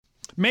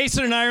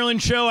Mason and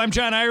Ireland show. I'm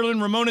John Ireland.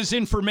 Ramona's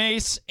in for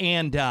Mace.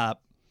 And,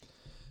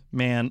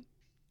 man,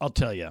 I'll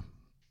tell you.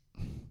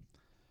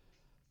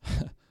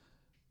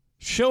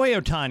 Shohei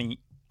Ohtani,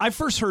 I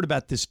first heard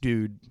about this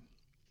dude,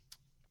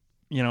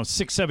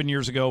 6-7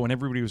 years ago when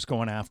everybody was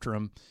going after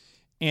him.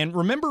 And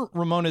remember,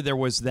 Ramona, there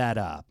was that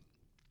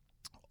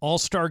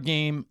All-Star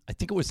game, I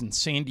think it was in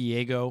San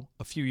Diego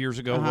a few years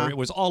ago, where it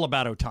was all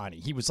about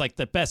Ohtani. He was like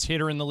the best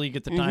hitter in the league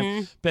at the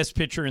time, best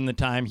pitcher in the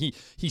time.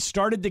 He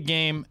started the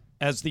game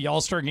as the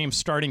All-Star game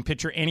starting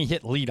pitcher, and he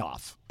hit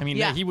leadoff. I mean,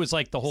 he was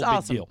like the whole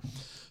big deal.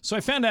 So I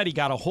found out he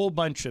got a whole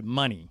bunch of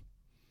money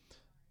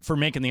for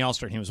making the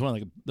All-Star team. It was one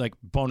of like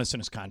bonus in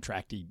his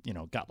contract. He,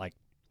 got like,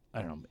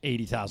 I don't know,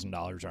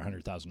 $80,000 or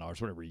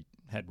 $100,000, whatever he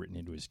had written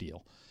into his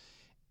deal.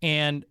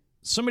 And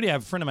I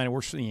have a friend of mine who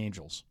works for the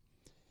Angels.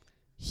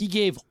 He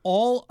gave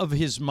all of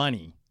his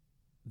money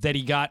that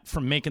he got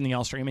from making the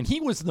All-Star game, and he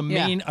was the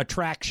main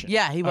attraction.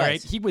 Yeah, he was.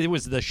 Right? It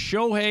was the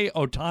Shohei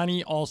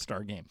Ohtani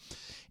All-Star game.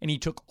 And he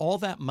took all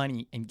that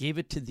money and gave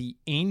it to the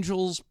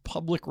Angels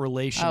public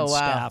relations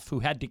staff, who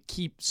had to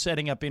keep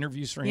setting up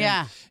interviews for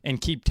him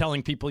and keep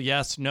telling people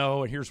yes,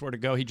 no, and here's where to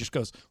go. He just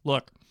goes,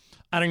 look,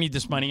 I don't need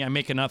this money. I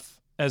make enough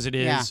as it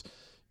is. Yeah.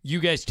 You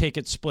guys take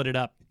it, split it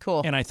up.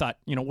 Cool. And I thought,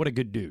 what a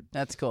good dude.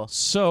 That's cool.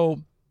 So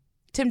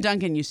Tim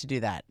Duncan used to do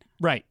that.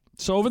 Right.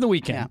 So over the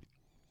weekend,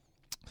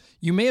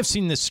 you may have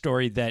seen this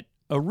story that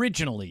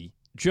originally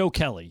Joe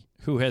Kelly,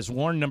 who has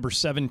worn number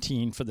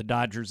 17 for the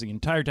Dodgers the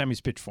entire time he's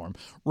pitched for him,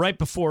 right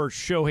before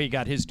Shohei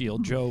got his deal,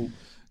 Joe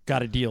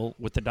got a deal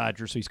with the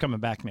Dodgers, so he's coming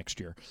back next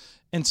year.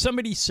 And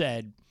somebody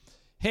said,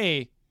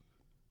 hey,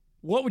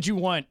 what would you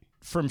want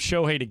from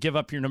Shohei to give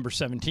up your number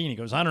 17? He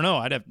goes, I don't know.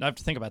 I'd have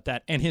to think about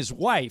that. And his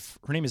wife,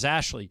 her name is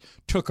Ashley,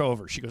 took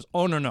over. She goes,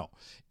 oh, no.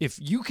 If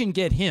you can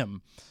get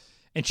him.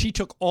 And she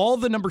took all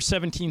the number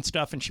 17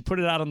 stuff and she put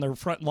it out on their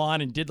front lawn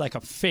and did like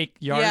a fake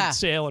yard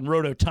sale and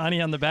wrote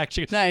Ohtani on the back.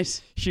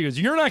 Nice. She goes,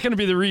 you're not going to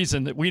be the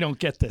reason that we don't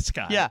get this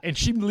guy. Yeah. And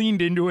she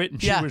leaned into it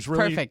and she was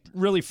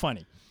really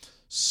funny.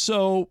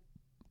 So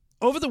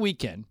over the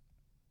weekend,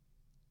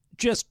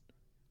 just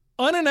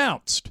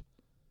unannounced,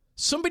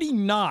 somebody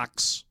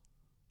knocks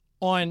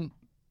on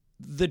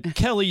the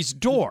Kelly's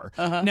door.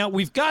 Now,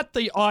 we've got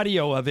the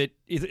audio of it.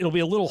 It'll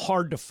be a little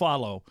hard to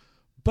follow.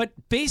 But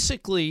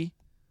basically,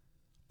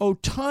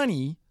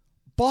 Ohtani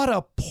bought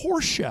a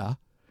Porsche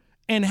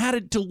and had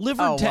it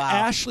delivered to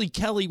Ashley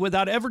Kelly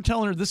without ever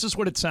telling her this is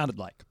what it sounded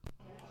like.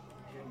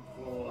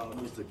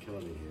 Mr.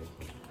 Kelly here.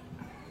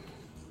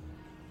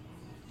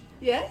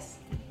 Yes?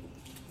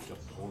 It's a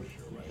Porsche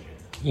right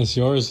here. It's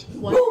yours.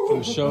 What?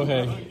 From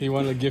Shohei. He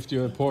wanted to gift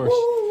you a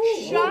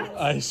Porsche. Shut.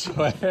 I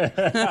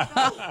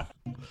swear.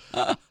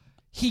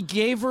 He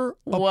gave her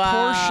a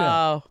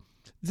Porsche.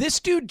 This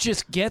dude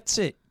just gets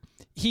it.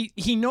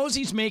 He knows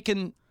he's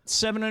making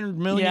 $700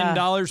 million,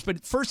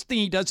 but first thing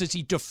he does is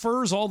he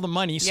defers all the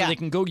money so they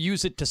can go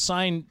use it to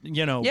sign,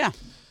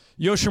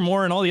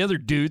 Yoshimura and all the other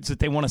dudes that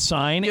they want to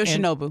sign.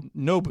 Yoshinobu.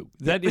 Nobu.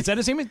 Is that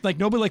his name? Like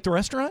Nobu, like the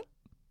restaurant?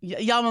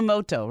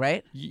 Yamamoto,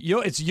 right?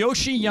 It's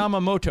Yoshi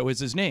Yamamoto is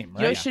his name,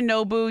 right?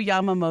 Yoshinobu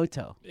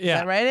Yamamoto. Is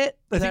that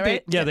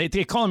right?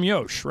 They call him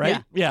Yosh,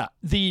 right? Yeah.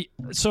 There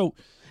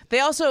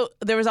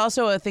was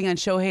also a thing on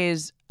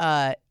Shohei's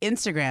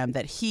Instagram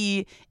that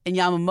he and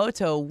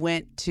Yamamoto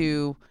went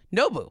to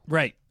Nobu.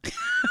 Right.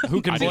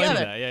 Who can blame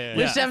that? Yeah.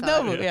 With Chef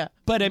Nobu, yeah.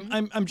 But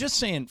I'm just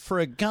saying, for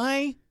a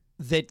guy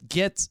that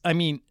gets, I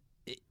mean,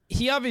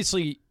 he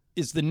obviously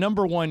is the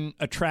number one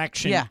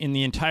attraction in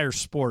the entire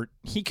sport.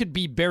 He could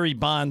be Barry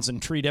Bonds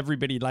and treat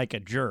everybody like a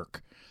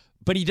jerk,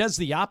 but he does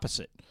the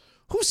opposite.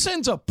 Who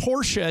sends a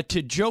Porsche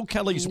to Joe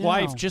Kelly's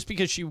wife just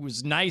because she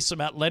was nice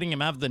about letting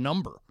him have the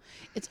number?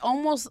 It's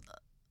almost...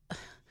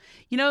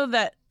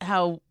 that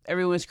how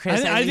everyone was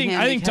criticizing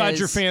him. I think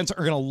Dodger fans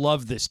are going to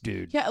love this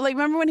dude. Yeah, like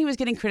remember when he was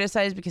getting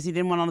criticized because he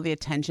didn't want all the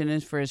attention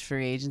for his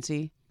free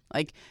agency?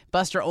 Like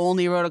Buster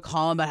Olney wrote a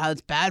column about how it's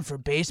bad for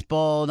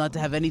baseball not to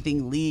have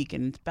anything leak,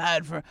 and it's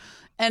bad for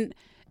and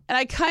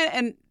I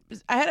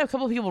had a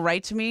couple of people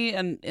write to me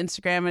on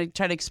Instagram and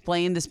try to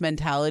explain this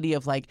mentality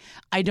of like,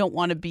 I don't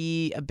want to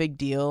be a big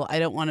deal. I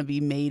don't want to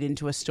be made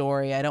into a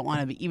story. I don't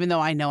want to be, even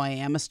though I know I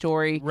am a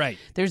story. Right.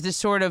 There's this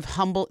sort of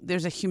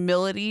there's a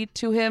humility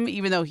to him,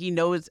 even though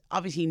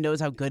obviously he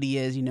knows how good he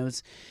is. He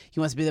knows he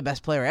wants to be the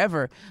best player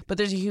ever. But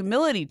there's a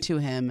humility to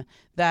him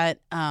that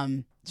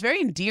it's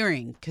very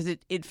endearing because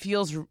it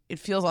feels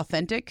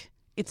authentic.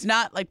 It's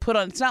not like put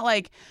on. It's not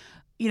like.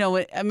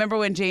 I remember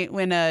when Joel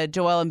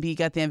Embiid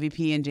got the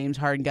MVP and James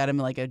Harden got him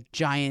like a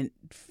giant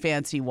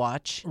fancy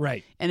watch.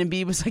 Right. And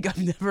Embiid was like,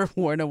 I've never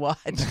worn a watch.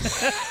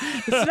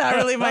 It's not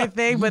really my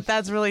thing, but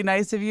that's really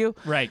nice of you.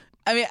 Right.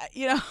 I mean,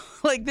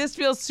 like this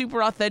feels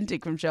super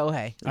authentic from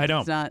Shohei. I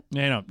know.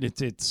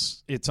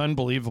 It's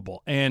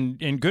unbelievable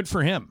and good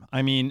for him.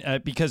 I mean,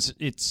 because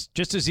it's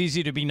just as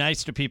easy to be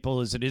nice to people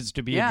as it is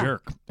to be a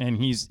jerk.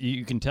 And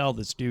you can tell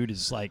this dude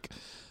is like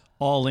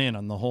all in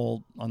on the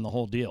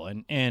whole deal.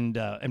 And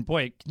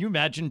boy, can you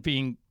imagine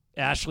being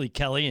Ashley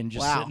Kelly and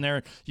just sitting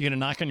there? You're gonna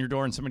knock on your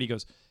door and somebody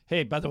goes,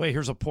 "Hey, by the way,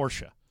 here's a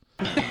Porsche."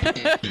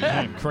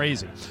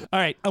 Crazy. All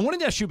right, I wanted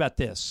to ask you about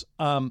this.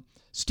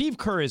 Steve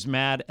Kerr is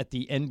mad at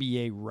the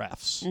NBA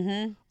refs.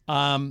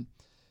 Mm-hmm.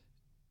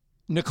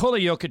 Nikola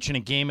Jokic in a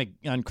game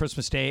on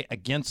Christmas Day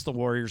against the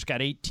Warriors got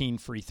 18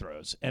 free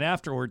throws. And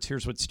afterwards,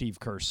 here's what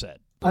Steve Kerr said.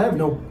 I have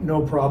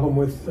no problem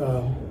with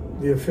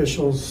the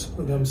officials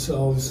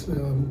themselves.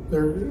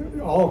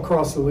 They're all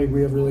across the league.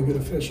 We have really good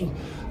officials.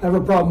 I have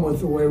a problem with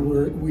the way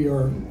we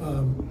are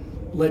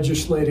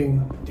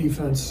legislating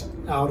defense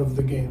out of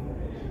the game.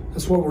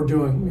 That's what we're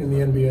doing in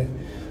the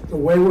NBA. The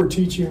way we're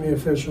teaching the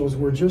officials,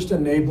 we're just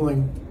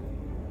enabling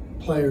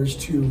players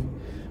to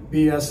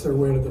BS their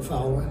way to the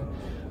foul line.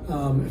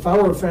 If I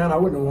were a fan, I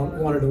wouldn't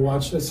have wanted to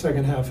watch the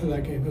second half of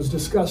that game. It was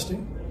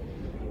disgusting.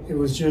 It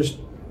was just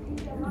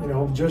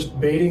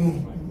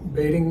baiting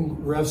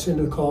refs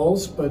into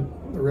calls, but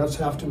the refs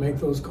have to make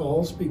those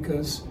calls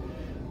because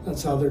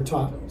that's how they're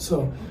taught.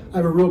 So I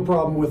have a real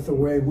problem with the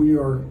way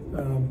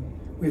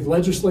we've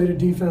legislated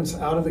defense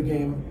out of the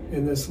game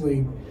in this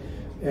league,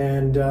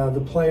 and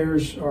the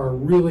players are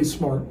really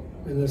smart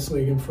in this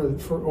league, and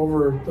for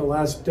over the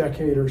last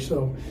decade or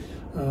so,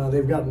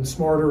 they've gotten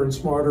smarter and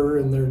smarter,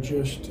 and they're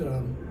just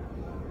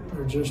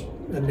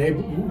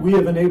we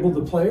have enabled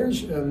the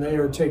players, and they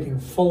are taking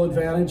full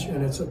advantage,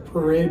 and it's a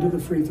parade to the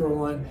free throw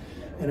line,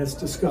 and it's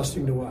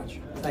disgusting to watch.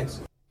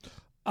 Thanks.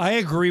 I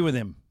agree with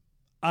him.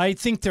 I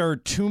think there are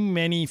too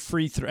many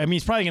free throws. I mean,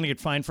 he's probably going to get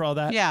fined for all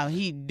that. Yeah,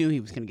 he knew he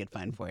was going to get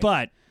fined for it.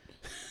 But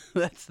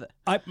that's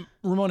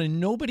Ramona,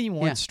 nobody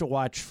wants to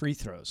watch free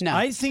throws. No.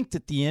 I think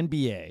that the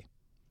NBA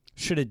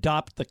should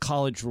adopt the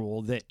college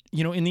rule that,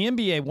 in the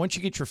NBA, once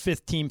you get your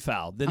fifth team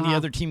foul, then the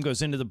other team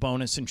goes into the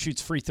bonus and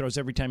shoots free throws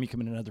every time you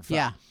commit another foul.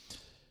 Yeah.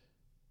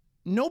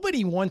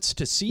 Nobody wants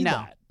to see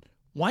that.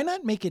 Why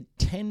not make it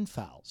 10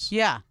 fouls?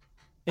 Yeah.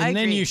 And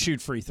then you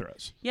shoot free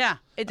throws. Yeah.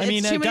 It's too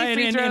many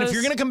free throws. And if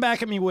you're going to come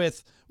back at me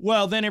with,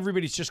 well, then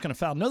everybody's just going to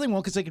foul. No, they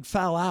won't, because they could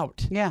foul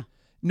out. Yeah.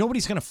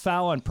 Nobody's going to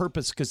foul on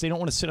purpose because they don't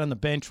want to sit on the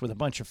bench with a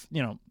bunch of,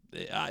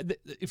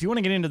 if you want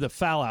to get into the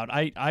foul out,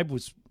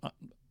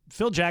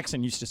 Phil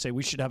Jackson used to say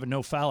we should have a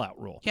no foul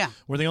out rule. Yeah.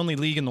 We're the only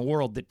league in the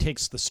world that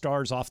takes the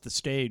stars off the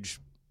stage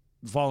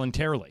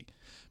voluntarily.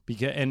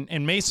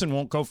 And Mason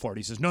won't go for it.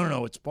 He says,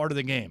 no, it's part of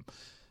the game.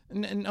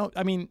 And no,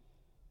 I mean,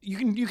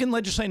 you can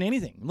legislate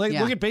anything. Look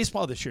at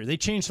baseball this year. They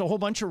changed a whole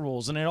bunch of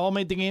rules, and it all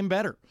made the game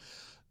better.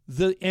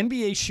 The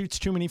NBA shoots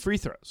too many free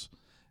throws.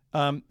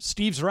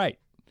 Steve's right.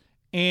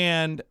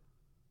 And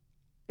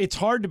it's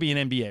hard to be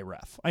an NBA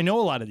ref. I know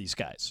a lot of these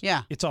guys.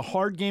 Yeah. It's a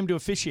hard game to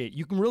officiate.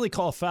 You can really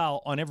call a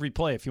foul on every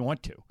play if you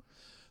want to.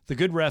 The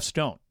good refs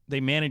don't.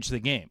 They manage the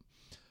game.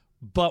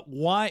 But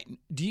why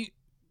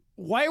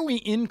are we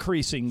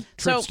increasing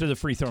trips to the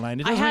free throw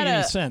line? It doesn't make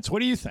any sense. What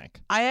do you think?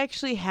 I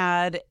actually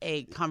had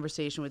a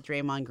conversation with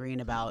Draymond Green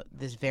about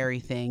this very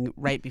thing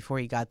right before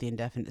he got the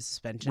indefinite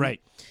suspension.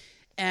 Right.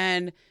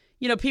 And,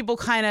 people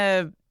kind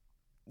of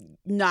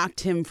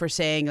knocked him for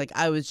saying, like,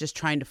 I was just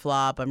trying to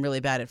flop. I'm really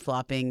bad at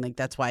flopping. Like,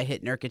 that's why I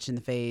hit Nurkic in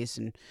the face.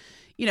 And,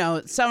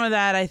 some of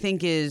that I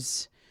think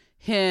is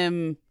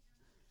his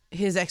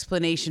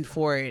explanation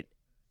for it.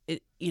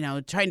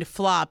 Trying to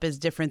flop is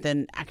different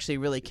than actually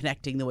really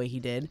connecting the way he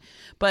did.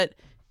 But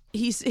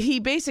he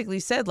basically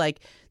said, like,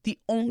 the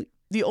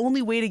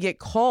only way to get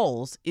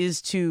calls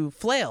is to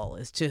flail,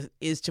 is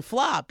to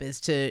flop, is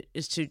to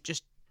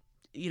just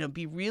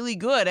be really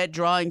good at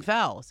drawing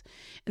fouls.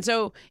 And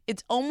so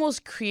it's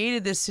almost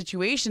created this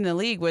situation in the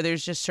league where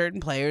there's just certain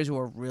players who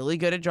are really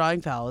good at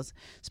drawing fouls,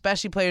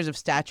 especially players of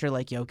stature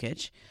like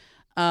Jokic.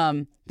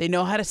 They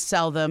know how to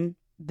sell them.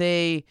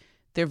 The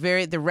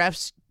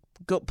refs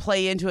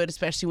play into it,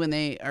 especially when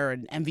they are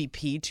an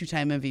MVP,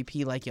 two-time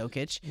MVP like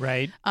Jokic.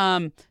 Right.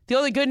 The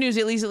only good news,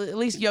 at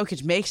least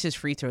Jokic makes his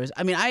free throws.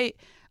 I mean, I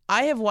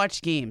have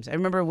watched games. I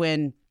remember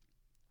when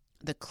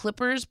the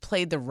Clippers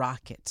played the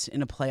Rockets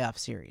in a playoff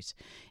series,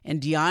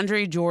 and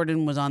DeAndre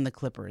Jordan was on the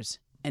Clippers,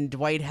 and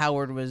Dwight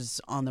Howard was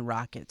on the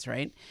Rockets,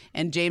 right?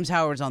 And James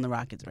Howard's on the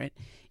Rockets, right?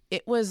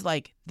 It was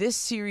like, this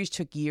series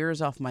took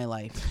years off my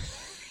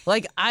life.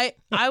 Like, I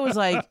was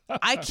like,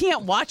 I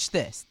can't watch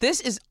this. This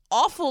is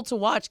awful to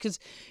watch, because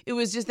it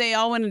was just, they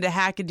all went into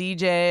hack a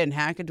DJ and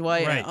hack a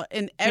Dwight.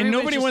 Right. And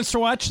nobody wants to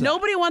watch that.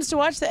 Nobody wants to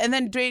watch that. And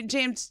then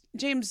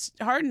James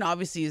Harden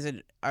obviously is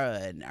an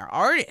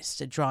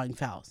artist at drawing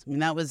fouls. I mean,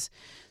 that was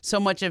so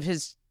much of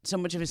his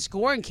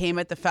scoring came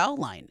at the foul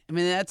line. I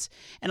mean,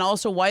 and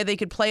also why they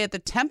could play at the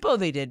tempo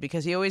they did,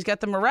 because he always got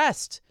them a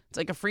rest. It's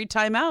like a free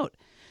timeout.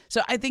 So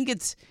I think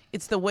it's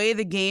the way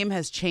the game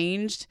has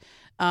changed.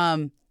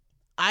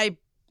 I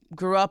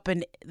grew up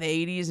in the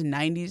 80s and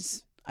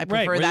 90s. I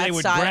prefer that style. They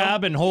would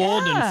grab and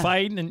hold and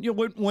fight. And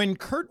when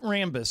Kurt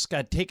Rambis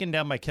got taken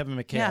down by Kevin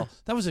McHale,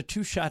 that was a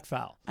 2-shot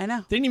foul. I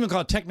know. They didn't even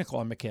call it technical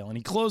on McHale, and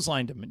he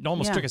clotheslined him and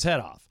almost took his head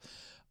off.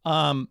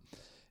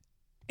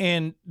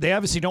 And they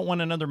obviously don't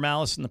want another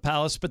Malice in the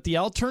Palace, but the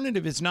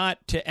alternative is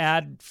not to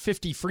add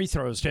 50 free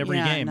throws to every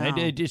game. No.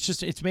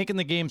 It's making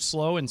the game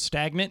slow and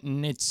stagnant,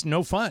 and it's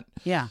no fun.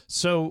 Yeah.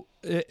 So,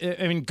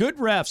 I mean, good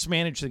refs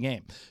manage the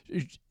game.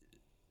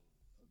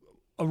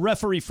 A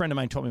referee friend of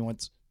mine told me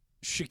once,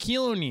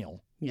 Shaquille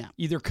O'Neal Yeah.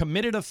 either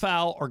committed a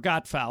foul or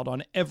got fouled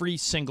on every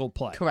single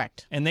play.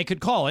 Correct. And they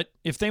could call it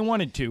if they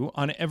wanted to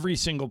on every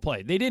single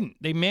play. They didn't.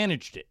 They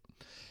managed it.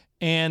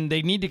 And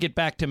they need to get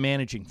back to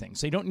managing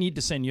things. They don't need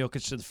to send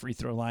Jokic to the free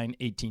throw line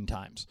 18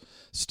 times.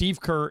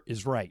 Steve Kerr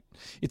is right.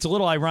 It's a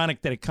little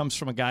ironic that it comes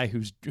from a guy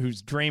who's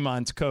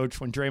Draymond's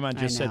coach when Draymond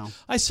just said,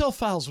 I sell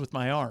fouls with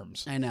my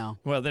arms. I know.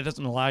 Well, that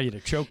doesn't allow you to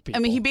choke people.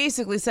 I mean, he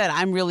basically said,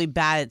 I'm really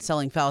bad at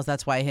selling fouls.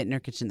 That's why I hit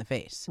Nurkic in the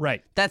face.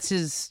 Right. That's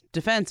his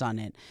defense on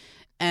it.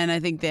 And I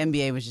think the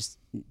NBA was just,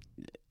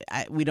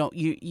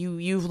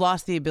 you've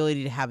lost the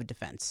ability to have a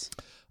defense.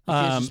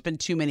 There's just been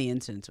too many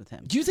incidents with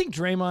him. Do you think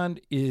Draymond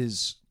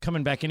is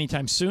coming back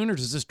anytime soon, or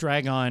does this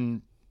drag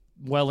on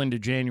well into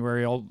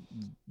January,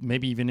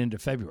 maybe even into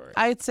February?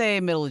 I'd say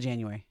middle of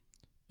January.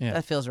 Yeah.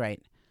 That feels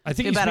right. I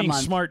think he's being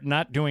smart,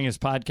 not doing his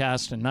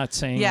podcast and not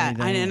saying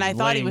anything. Yeah, and I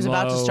thought he was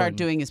about to start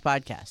doing his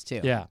podcast too.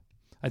 Yeah.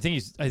 I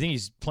think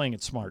he's playing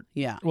it smart.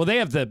 Yeah. Well, they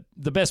have the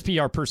best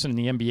PR person in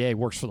the NBA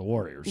works for the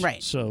Warriors.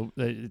 Right. So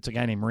it's a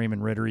guy named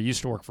Raymond Ritter. He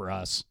used to work for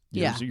us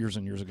years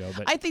and years ago.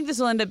 But I think this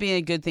will end up being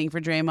a good thing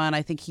for Draymond.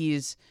 I think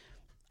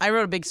I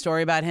wrote a big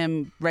story about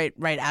him right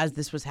as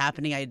this was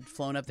happening. I had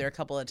flown up there a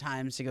couple of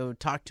times to go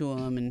talk to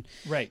him, and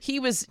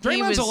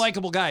Draymond's a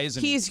likable guy,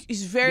 isn't he?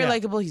 He's very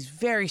likable. He's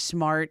very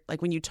smart.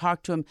 Like when you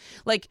talk to him,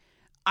 like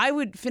I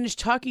would finish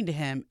talking to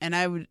him, and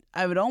I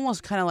would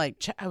almost kind of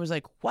like I was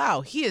like,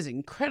 wow, he is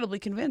incredibly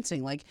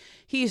convincing. Like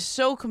he is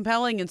so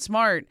compelling and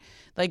smart.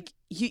 Like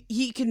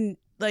he can,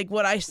 like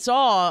what I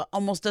saw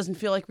almost doesn't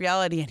feel like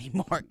reality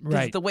anymore.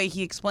 Right. The way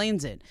he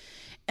explains it.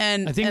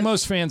 And I think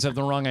most fans have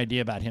the wrong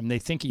idea about him. They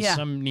think he's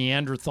some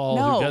Neanderthal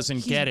who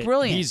doesn't get it.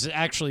 Brilliant. He's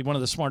actually one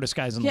of the smartest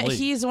guys in the league.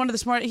 He's one of the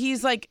smart.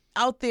 He's like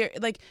out there.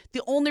 Like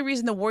the only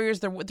reason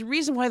the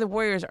reason why the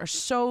Warriors are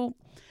so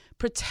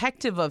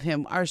protective of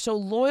him, are so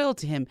loyal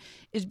to him,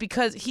 is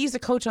because he's the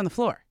coach on the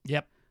floor.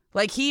 Yep.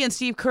 Like he and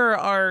Steve Kerr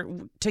are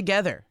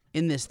together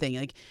in this thing.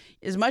 Like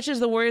as much as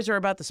the Warriors are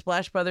about the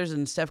Splash Brothers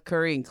and Steph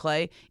Curry and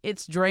Clay,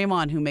 it's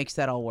Draymond who makes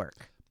that all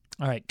work.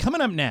 All right, coming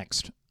up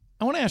next,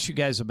 I want to ask you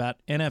guys about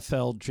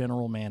NFL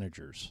general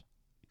managers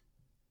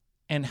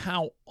and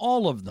how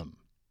all of them,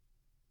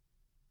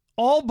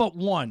 all but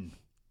one,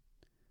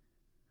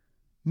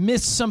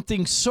 missed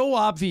something so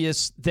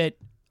obvious that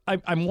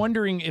I'm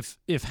wondering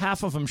if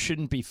half of them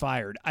shouldn't be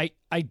fired.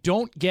 I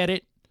don't get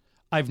it.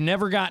 I've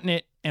never gotten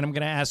it, and I'm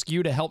going to ask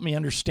you to help me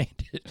understand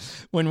it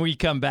when we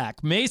come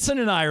back. Mason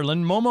in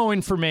Ireland, Momo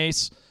in for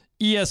Mace,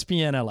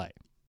 ESPN LA.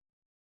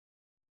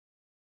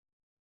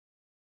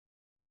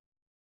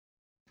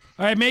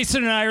 All right,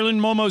 Mason in Ireland,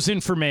 Momo's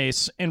in for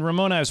Mace. And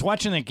Ramona, I was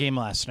watching that game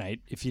last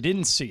night. If you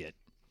didn't see it,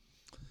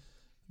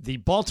 the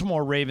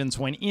Baltimore Ravens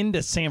went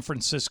into San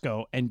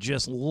Francisco and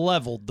just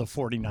leveled the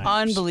 49ers.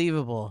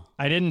 Unbelievable.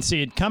 I didn't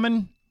see it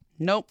coming.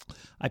 Nope.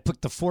 I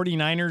put the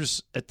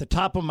 49ers at the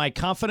top of my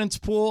confidence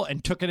pool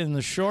and took it in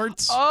the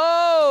shorts.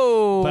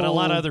 Oh! But a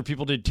lot of other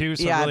people did too,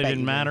 so it really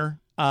didn't matter.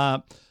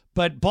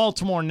 But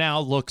Baltimore now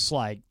looks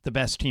like the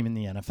best team in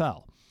the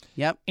NFL.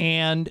 Yep.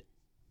 And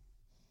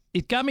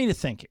it got me to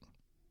thinking,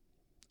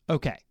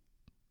 okay,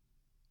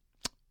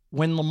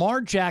 when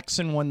Lamar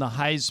Jackson won the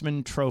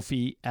Heisman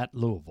Trophy at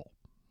Louisville,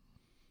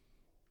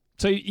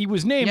 so he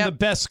was named the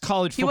best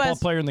college football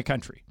player in the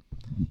country.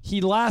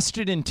 He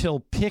lasted until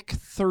pick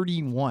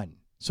 31.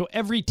 So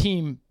every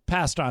team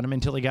passed on him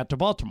until he got to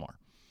Baltimore.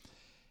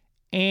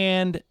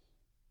 And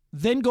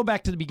then go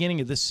back to the beginning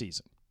of this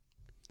season.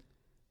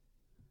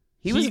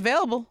 He was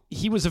available.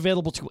 He was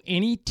available to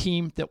any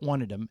team that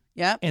wanted him.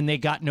 Yep. And they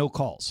got no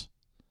calls.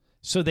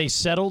 So they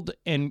settled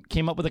and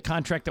came up with a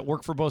contract that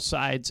worked for both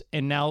sides.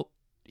 And now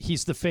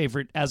he's the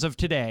favorite, as of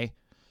today,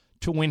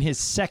 to win his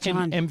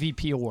second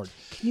MVP award.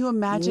 Can you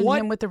imagine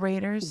him with the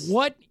Raiders?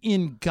 What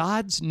in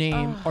God's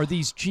name are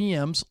these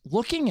GMs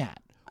looking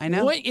at? I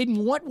know.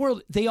 In what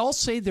world? They all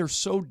say they're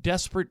so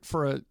desperate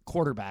for a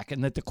quarterback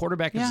and that the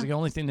quarterback is the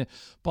only thing that,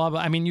 blah, blah.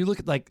 I mean, you look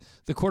at like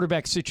the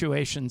quarterback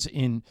situations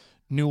in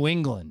New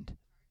England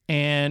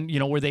and, you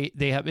know, where they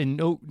have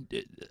no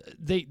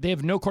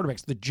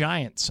quarterbacks. The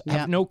Giants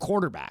have no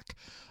quarterback.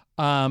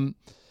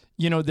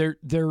 You know,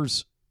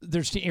 there's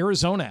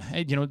Arizona,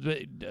 you know,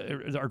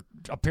 are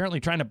apparently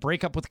trying to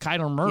break up with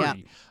Kyler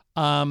Murray.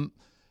 Yeah.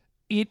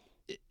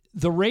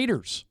 The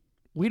Raiders,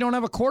 we don't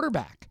have a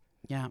quarterback.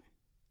 Yeah.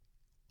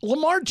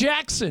 Lamar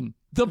Jackson,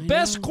 the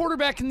best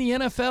quarterback in the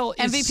NFL,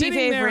 is MVP sitting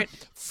favorite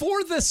there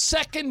for the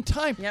second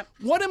time. Yep.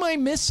 What am I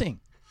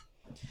missing?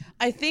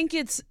 I think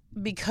it's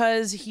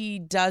because he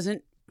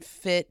doesn't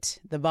fit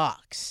the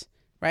box,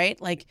 right?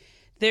 Like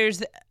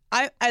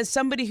as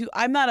somebody who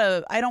I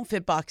don't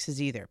fit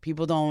boxes either.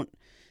 People don't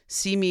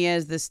see me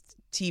as this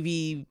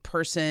TV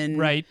person.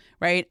 Right.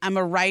 I'm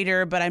a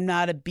writer, but I'm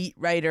not a beat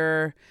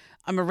writer.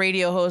 I'm a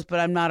radio host, but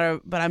I'm not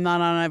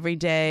on every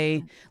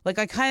day. Like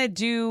I kind of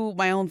do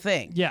my own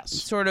thing. Yes.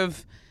 Sort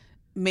of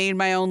made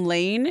my own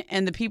lane,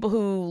 and the people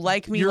who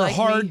like me You're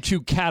hard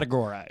to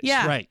categorize.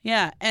 Yeah. Right.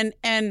 Yeah. And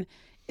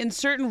in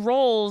certain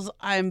roles,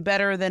 I'm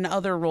better than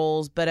other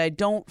roles, but I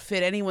don't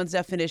fit anyone's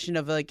definition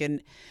of do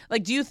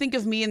you think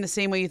of me in the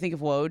same way you think of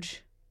Woj?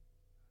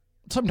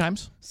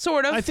 Sometimes.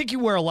 Sort of. I think you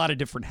wear a lot of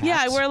different hats. Yeah,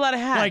 I wear a lot of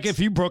hats. Like if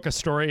you broke a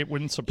story, it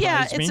wouldn't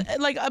surprise me. It's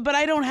like, but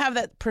I don't have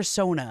that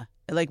persona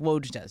like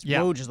Woj does.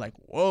 Yeah. Woj is like,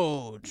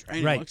 Woj,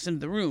 right? Right. He walks into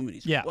the room and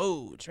he's Yeah.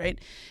 Woj, right?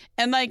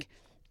 And like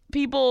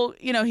people,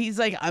 he's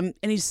like, and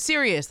he's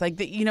serious. Like,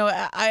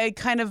 I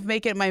kind of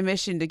make it my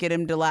mission to get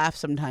him to laugh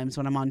sometimes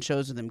when I'm on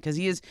shows with him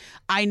because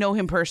I know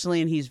him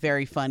personally and he's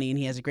very funny and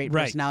he has a great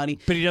personality.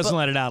 But he doesn't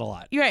let it out a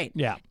lot. You're right.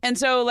 Yeah. And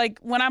so, like,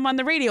 when I'm on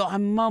the radio,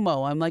 I'm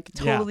Momo. I'm like a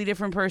totally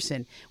different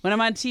person. When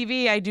I'm on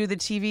TV, I do the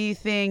TV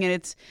thing.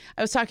 And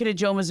I was talking to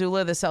Joe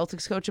Mazzulla, the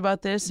Celtics coach,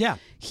 about this. Yeah.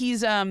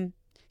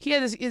 He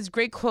had his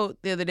great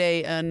quote the other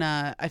day on,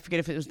 I forget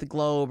if it was the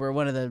Globe or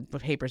one of the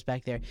papers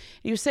back there.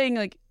 He was saying,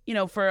 like,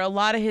 for a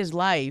lot of his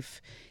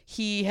life,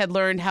 he had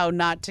learned how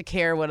not to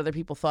care what other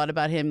people thought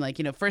about him.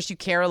 Like, first you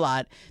care a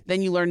lot,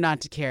 then you learn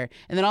not to care.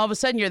 And then all of a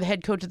sudden you're the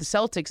head coach of the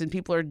Celtics and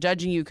people are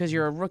judging you because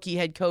you're a rookie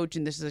head coach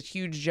and this is a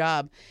huge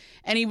job.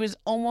 And he was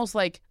almost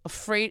like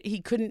afraid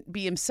he couldn't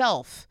be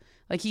himself.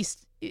 Like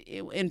he's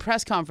in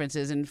press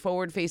conferences and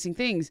forward-facing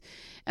things,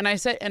 and I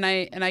said, and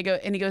I go,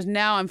 and he goes,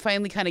 now I'm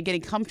finally kind of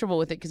getting comfortable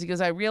with it because he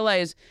goes, I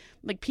realize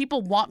like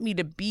people want me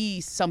to be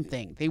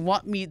something.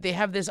 They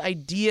have this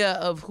idea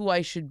of who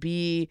I should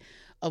be,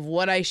 of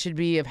what I should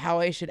be, of how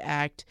I should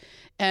act,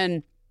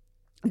 and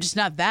I'm just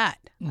not that.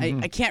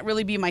 I can't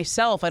really be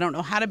myself. I don't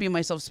know how to be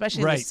myself,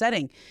 especially in this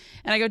setting.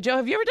 And I go, Joe,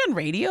 have you ever done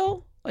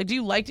radio? Like, do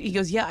you like? He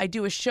goes, yeah, I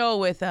do a show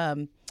with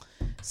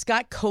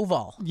Scott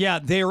Koval. Yeah,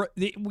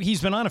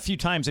 he's been on a few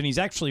times, and he's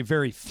actually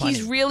very funny.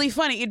 He's really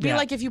funny. It'd be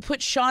like if you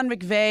put Sean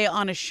McVay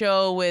on a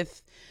show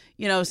with,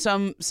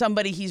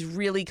 somebody he's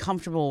really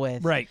comfortable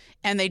with. Right.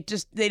 And they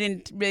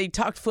didn't really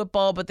talk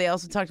football, but they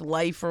also talked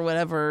life or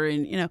whatever.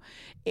 And,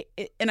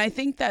 and I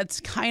think that's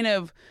kind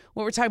of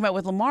what we're talking about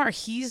with Lamar.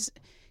 He's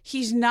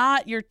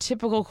not your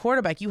typical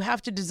quarterback. You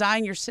have to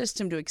design your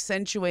system to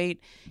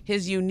accentuate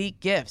his unique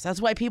gifts.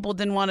 That's why people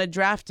didn't want to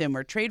draft him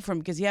or trade for him,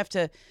 because you have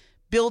to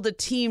build a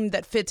team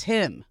that fits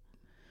him.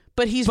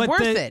 But he's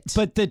worth it.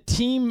 But the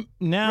team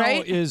now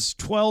is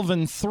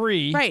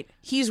 12-3. Right.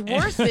 He's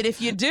worth it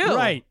if you do.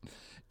 Right.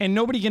 And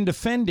nobody can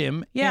defend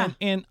him. Yeah.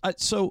 And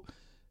so,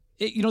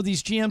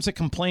 these GMs that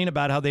complain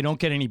about how they don't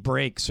get any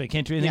breaks, so they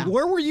can't do anything. Yeah.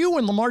 Where were you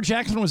when Lamar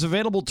Jackson was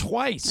available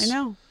twice? I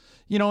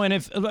know. And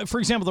if, for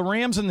example, the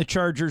Rams and the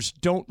Chargers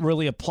don't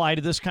really apply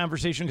to this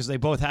conversation because they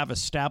both have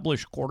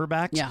established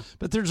quarterbacks. Yeah.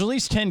 But there's at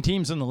least 10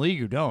 teams in the league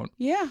who don't.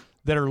 Yeah.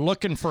 That are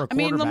looking for a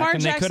quarterback. Lamar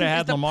and they could Jackson have is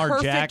had the Lamar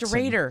perfect Jackson.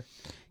 Raider.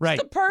 Right.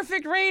 He's the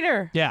perfect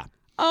Raider. Yeah.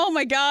 Oh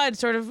my God.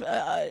 Sort of.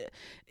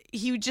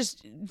 He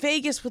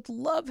Vegas would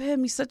love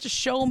him. He's such a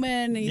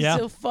showman. He's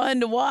so fun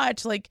to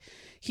watch. Like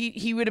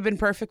he would have been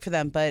perfect for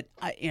them. But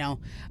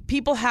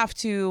people have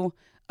to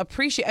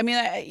appreciate. I mean,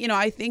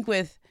 I think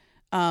with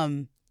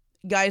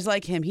guys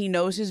like him, he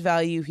knows his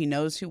value. He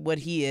knows what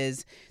he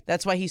is.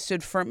 That's why he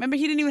stood firm. Remember,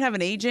 he didn't even have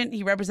an agent.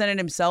 He represented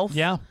himself.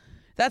 Yeah.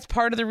 That's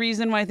part of the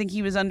reason why I think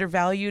he was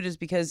undervalued, is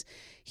because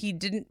he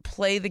didn't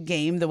play the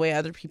game the way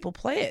other people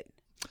play it.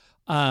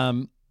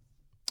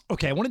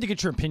 Okay, I wanted to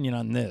get your opinion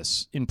on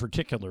this in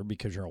particular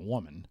because you're a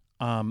woman.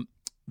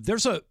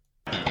 There's a.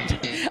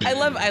 I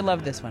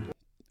love this one.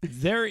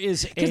 There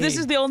is because this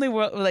is the only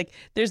like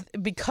there's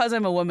because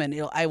I'm a woman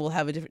I will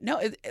have a different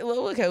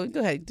okay, go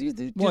ahead.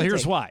 Do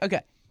here's why.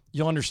 Okay,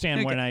 you'll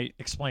understand when I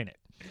explain it.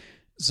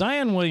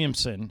 Zion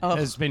Williamson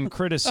has been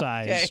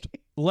criticized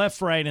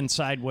left, right, and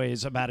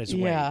sideways about his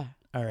weight. Yeah.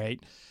 All right.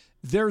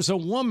 There's a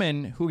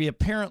woman who he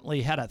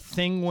apparently had a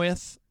thing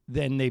with.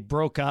 Then they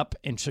broke up,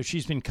 and so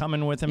she's been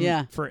coming with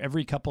him for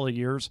every couple of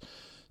years.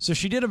 So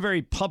she did a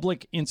very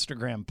public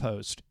Instagram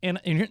post, and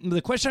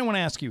the question I want to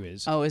ask you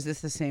is: is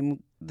this the same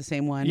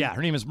one? Yeah,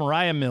 her name is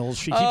Mariah Mills.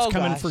 She keeps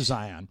coming for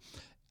Zion.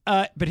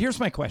 But here's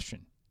my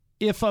question: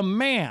 if a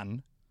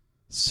man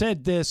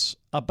said this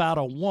about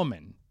a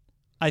woman,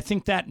 I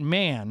think that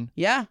man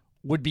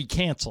would be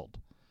canceled.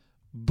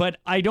 But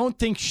I don't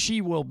think she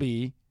will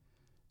be,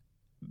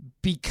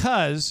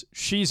 because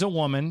she's a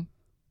woman.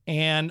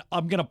 And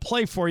I'm going to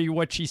play for you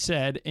what she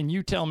said, and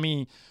you tell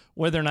me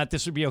whether or not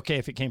this would be okay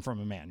if it came from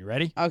a man. You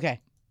ready? Okay.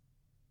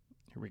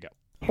 Here we go.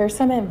 Here's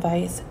some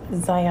advice,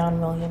 Zion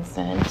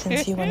Williamson,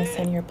 since you want to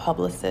send your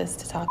publicist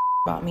to talk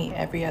about me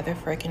every other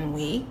freaking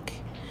week.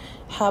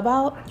 How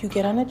about you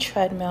get on a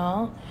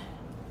treadmill,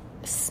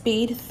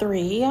 speed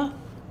 3,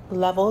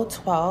 level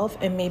 12,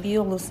 and maybe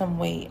you'll lose some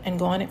weight and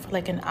go on it for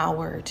like an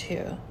hour or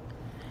 2.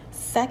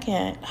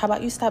 Second, how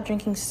about you stop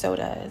drinking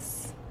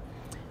sodas?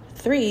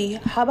 3,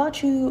 how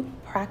about you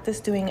practice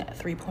doing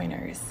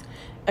 3-pointers?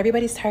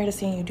 Everybody's tired of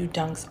seeing you do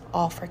dunks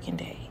all freaking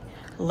day.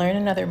 Learn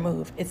another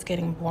move. It's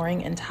getting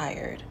boring and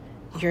tired.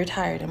 You're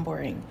tired and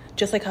boring,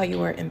 just like how you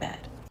were in bed.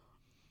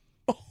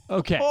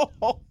 Okay. Oh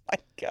my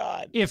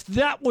God. If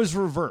that was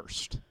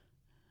reversed,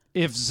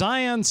 if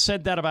Zion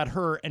said that about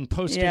her and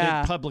posted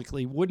it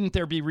publicly, wouldn't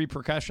there be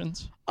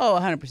repercussions? Oh,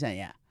 100%,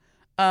 yeah.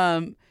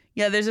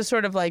 Yeah, there's a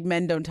sort of like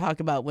men don't talk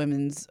about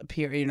women's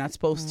appearance. You're not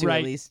supposed to,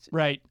 at least.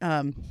 Right.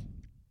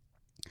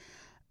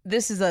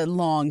 This is a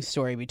long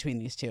story between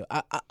these two.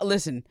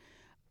 Listen,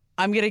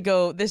 I'm going to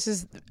go.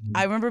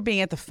 I remember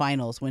being at the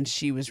finals when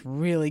she was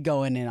really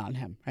going in on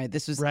him, right?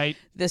 This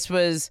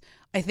was,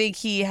 I think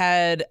he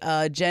had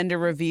a gender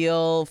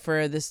reveal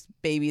for this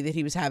baby that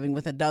he was having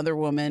with another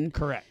woman.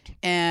 Correct.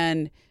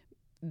 And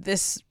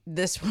this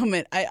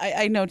woman,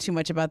 I know too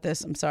much about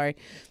this. I'm sorry.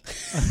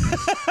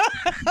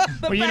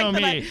 Well, you know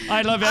me.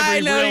 I love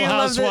every Real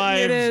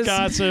Housewives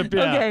gossip.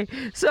 Yeah. Okay.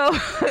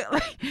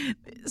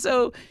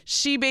 So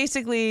she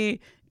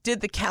basically did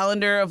the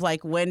calendar of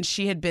like when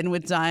she had been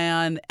with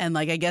Zion, and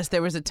like I guess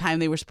there was a time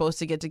they were supposed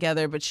to get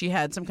together, but she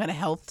had some kind of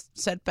health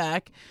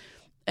setback,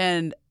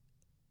 and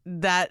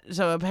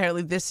so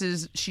apparently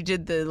she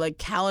did the like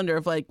calendar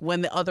of like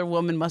when the other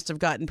woman must have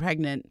gotten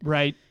pregnant.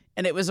 Right.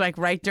 And it was like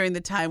right during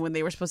the time when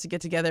they were supposed to get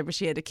together, but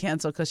she had to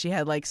cancel because she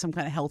had like some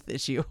kind of health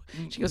issue.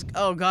 She goes,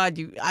 "Oh God,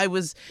 I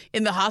was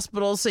in the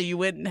hospital, so you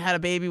went and had a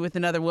baby with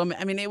another woman."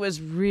 I mean, it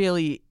was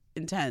really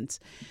intense.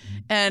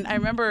 And I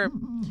remember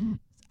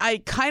I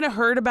kind of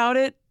heard about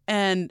it,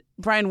 and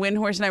Brian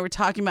Windhorst and I were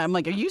talking about it. I'm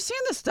like, "Are you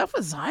seeing this stuff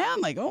with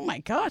Zion? Like, oh my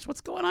gosh,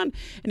 what's going on?"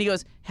 And he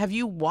goes, "Have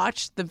you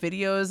watched the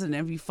videos and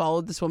have you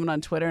followed this woman on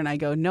Twitter?" And I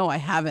go, "No, I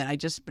haven't. I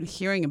just been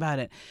hearing about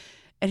it."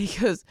 And he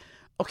goes,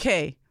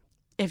 "Okay,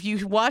 if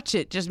you watch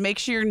it, just make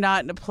sure you're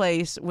not in a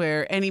place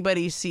where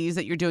anybody sees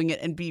that you're doing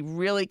it, and be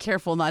really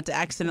careful not to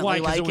accidentally like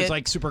it. Why? Because Because it was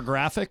like super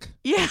graphic?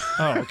 Yeah.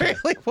 Oh, okay. It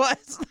really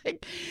was.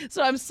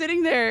 So I'm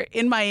sitting there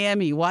in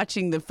Miami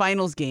watching the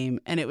finals game,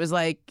 and it was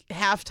like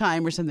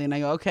halftime or something. And I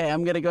go, okay,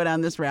 I'm going to go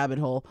down this rabbit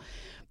hole.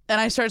 And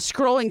I start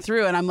scrolling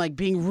through, and I'm like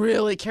being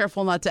really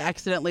careful not to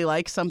accidentally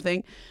like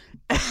something.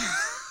 I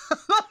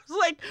was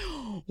like,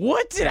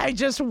 what did I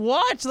just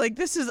watch? Like,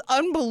 this is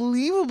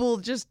unbelievable.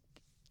 Just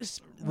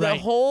the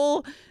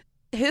whole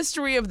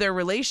history of their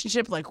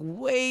relationship, like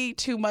way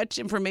too much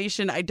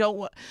information. I don't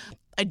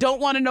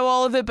want to know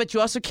all of it, but you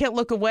also can't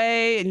look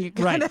away, and you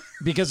right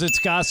because it's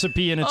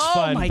gossipy and it's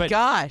fun. Oh my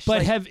gosh!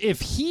 But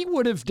if he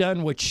would have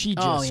done what she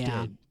just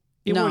did,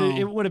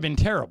 it would have been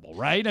terrible,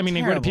 right? I mean,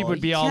 people would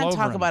be all over. You can't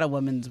talk him. about a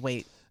woman's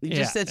weight.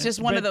 It's just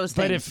one of those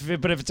things.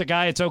 But if it's a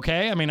guy, it's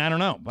okay. I mean, I don't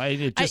know.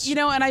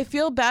 And I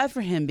feel bad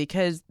for him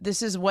because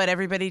this is what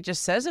everybody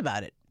just says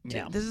about it.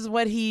 Yeah. This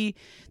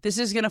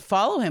is going to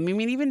follow him. I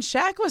mean, even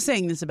Shaq was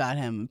saying this about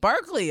him.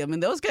 Barkley, I mean,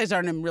 those guys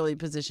aren't in really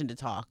position to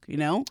talk, you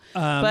know?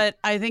 But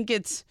I think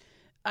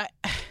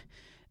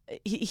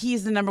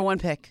he's the number one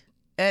pick.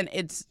 And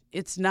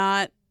it's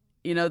not,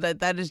 you know,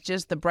 that is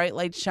just the bright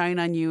lights shine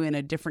on you in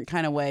a different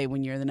kind of way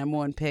when you're the number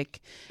one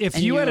pick. If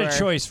you had a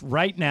choice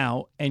right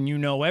now and you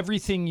know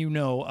everything you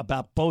know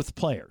about both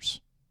players,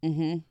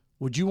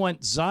 would you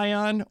want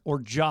Zion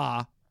or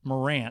Ja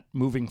Morant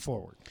moving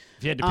forward?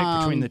 If you had to pick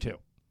between the two.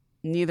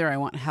 Neither. I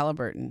want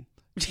Halliburton.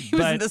 He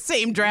was in the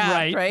same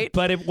draft, right?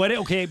 But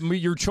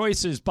your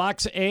choice is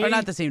box A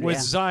not the same, with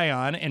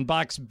Zion and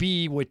box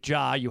B with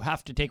Ja. You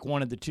have to take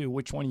one of the two.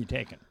 Which one are you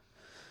taking?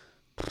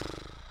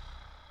 Because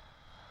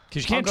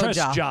you can't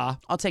trust Ja.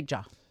 I'll take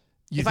Ja.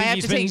 You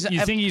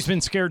think he's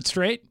been scared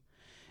straight?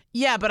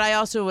 Yeah, but I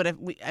also would have.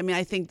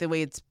 I think the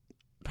way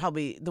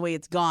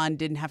it's gone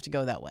didn't have to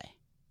go that way.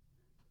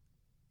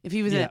 If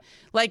he was in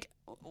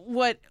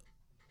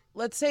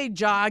let's say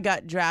Ja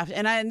got drafted,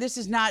 and this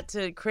is not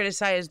to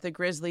criticize the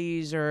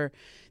Grizzlies or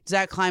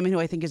Zach Kleiman, who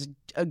I think is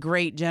a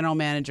great general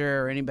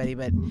manager or anybody,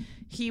 but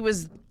he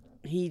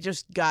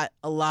just got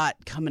a lot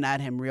coming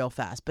at him real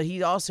fast. But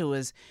he also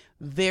was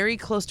very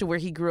close to where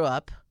he grew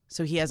up,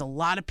 so he has a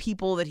lot of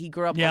people that he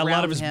grew up around him. Yeah, a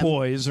lot of his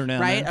boys are now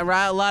right. There.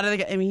 A lot of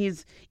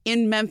he's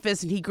in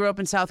Memphis, and he grew up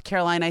in South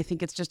Carolina. I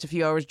think it's just a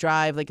few hours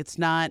drive. Like, it's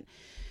not.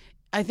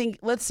 I think,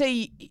 let's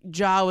say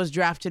Ja was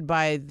drafted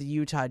by the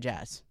Utah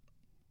Jazz.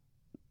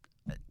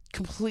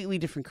 Completely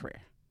different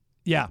career.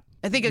 Yeah.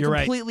 I think a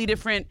completely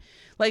different,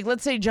 like,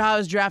 let's say Ja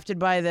was drafted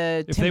by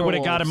the Timberwolves. If they would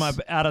have got him up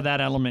out of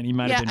that element, he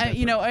might have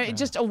been different.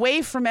 Just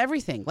away from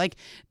everything. Like,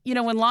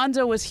 when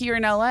Lonzo was here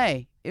in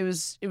LA, it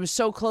was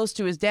so close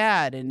to his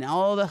dad and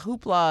all the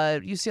hoopla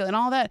at UCLA and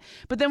all that.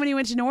 But then when he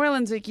went to New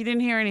Orleans, like, you didn't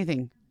hear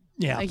anything.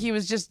 Yeah. Like, he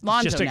was just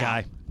Lonzo just a now.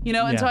 guy.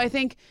 And so I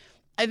think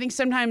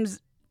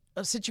sometimes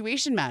a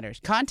situation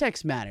matters.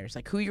 Context matters.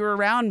 Like, who you're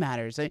around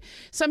matters.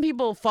 Some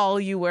people follow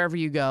you wherever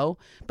you go,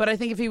 but I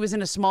think if he was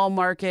in a small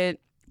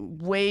market,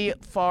 way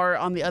far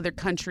on the other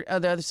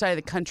side of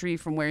the country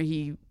from where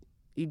he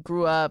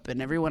grew up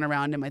and everyone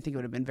around him, I think it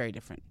would have been very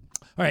different.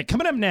 All right,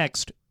 coming up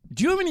next,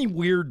 do you have any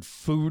weird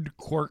food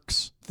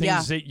quirks,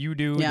 things that you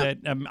do that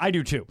I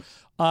do too?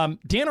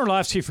 Dan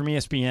Orlovsky from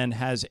ESPN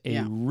has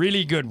a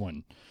really good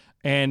one,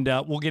 and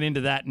we'll get into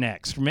that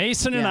next.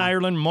 Mason in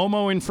Ireland,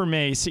 Momo in for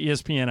Mace,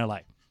 ESPN LA.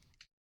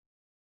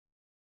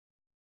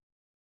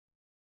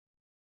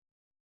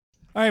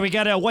 All right, we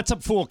got a What's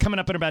Up Fool coming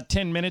up in about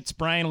 10 minutes.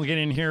 Brian will get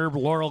in here.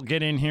 Laura will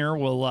get in here.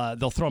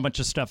 They'll throw a bunch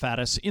of stuff at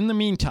us. In the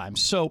meantime,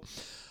 so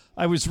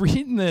I was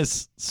reading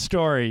this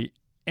story,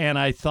 and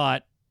I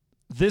thought,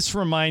 this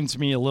reminds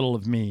me a little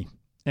of me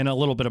and a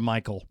little bit of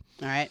Michael.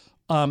 All right.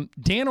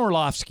 Dan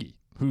Orlovsky,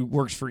 who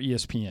works for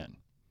ESPN,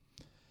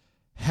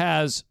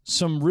 has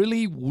some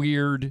really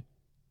weird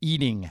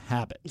eating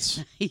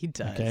habits. He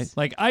does. Okay,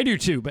 like I do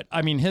too, but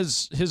I mean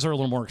his are a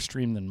little more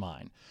extreme than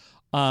mine.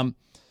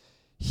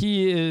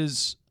 He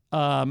is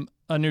a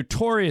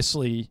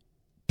notoriously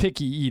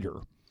picky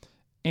eater,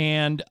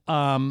 and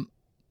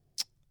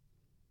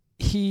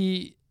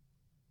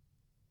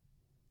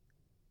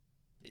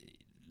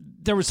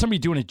there was somebody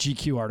doing a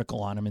GQ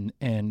article on him,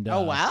 and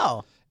Oh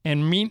wow.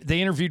 and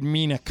they interviewed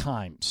Mina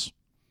Kimes,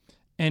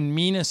 and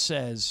Mina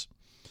says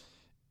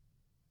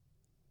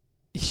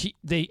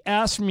they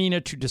asked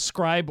Mina to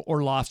describe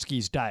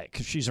Orlovsky's diet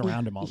because she's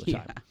around him all the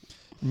time.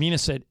 Mina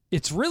said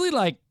it's really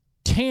like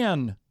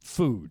tan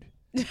food.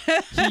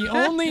 He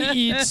only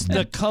eats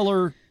the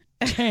color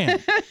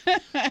tan.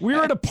 We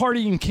were at a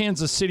party in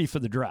Kansas City for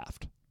the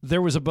draft.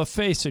 There was a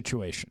buffet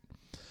situation.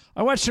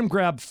 I watched him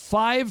grab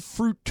 5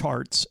 fruit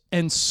tarts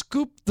and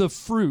scoop the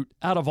fruit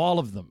out of all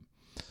of them.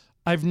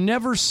 I've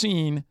never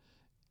seen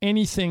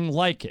anything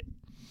like it.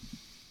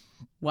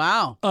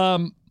 Wow.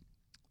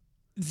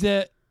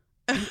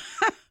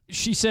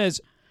 She says,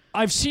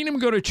 I've seen him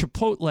go to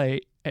Chipotle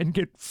and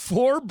get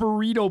 4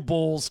 burrito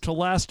bowls to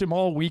last him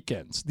all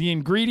weekends. The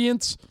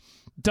ingredients,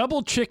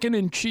 double chicken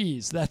and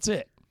cheese. That's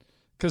it.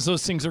 Because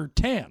those things are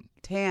tan.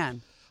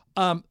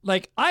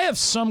 Like I have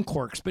some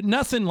quirks, but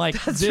nothing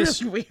like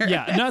this. Really weird.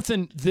 Yeah,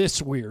 nothing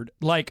this weird.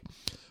 Like,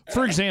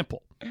 for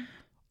example,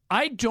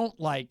 I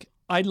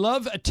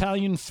love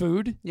Italian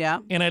food. Yeah.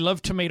 And I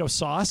love tomato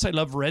sauce. I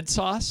love red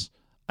sauce.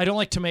 I don't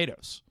like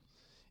tomatoes.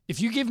 If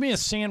you give me a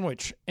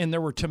sandwich and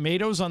there were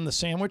tomatoes on the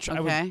sandwich,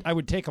 Okay. I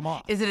would take them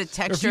off. Is it a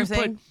texture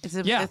thing? Is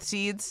it yeah, with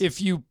seeds? If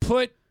you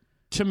put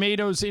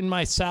tomatoes in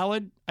my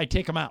salad, I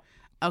take them out.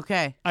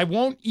 Okay. I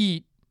won't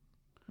eat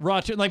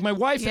raw. Like my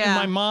wife and Yeah.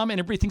 my mom and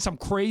everybody thinks I'm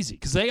crazy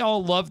because they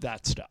all love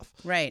that stuff.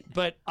 Right.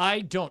 But I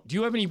don't. Do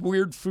you have any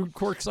weird food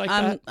quirks like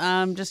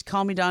that? Just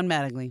call me Don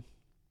Mattingly.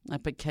 I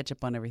put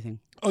ketchup on everything.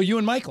 Oh, you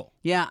and Michael.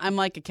 Yeah, I'm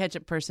like a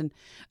ketchup person.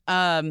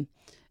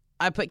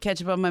 I put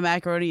ketchup on my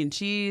macaroni and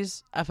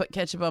cheese. I put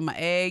ketchup on my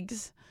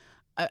eggs.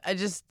 I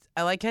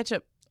like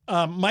ketchup.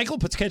 Michael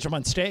puts ketchup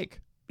on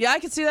steak. Yeah, I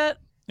can see that.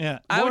 Yeah.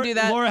 I would do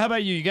that. Laura, how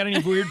about you? You got any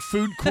weird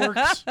food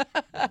quirks?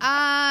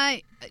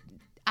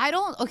 I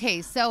don't.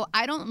 Okay, so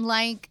I don't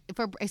like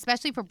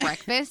especially for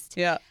breakfast.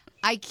 Yeah.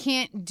 I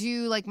can't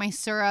do like my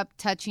syrup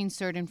touching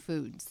certain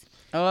foods.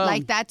 Oh.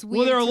 Like that's weird.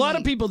 Well, there are a to lot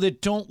me. of people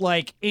that don't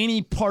like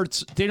any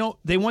parts.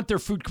 They want their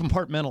food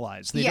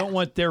compartmentalized. They Yeah. don't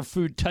want their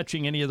food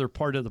touching any other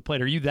part of the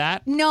plate. Are you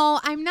that? No,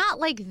 I'm not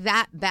like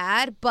that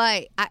bad,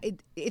 but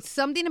it's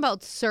something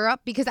about syrup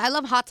because I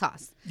love hot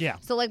sauce. Yeah.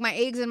 So like my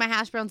eggs and my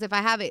hash browns, if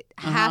I have it,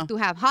 have to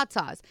have hot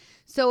sauce.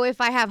 So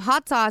if I have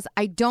hot sauce,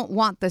 I don't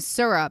want the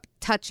syrup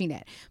touching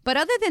it. But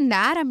other than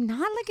that, I'm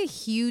not like a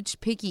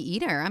huge picky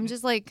eater. I'm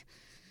just like.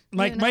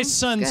 Like my it's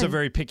son's a good.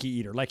 very picky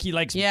eater. Like he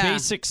likes Yeah.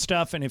 basic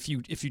stuff, and if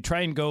you try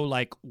and go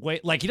like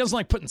he doesn't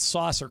like putting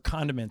sauce or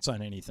condiments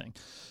on anything.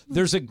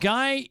 There's a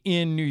guy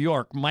in New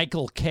York,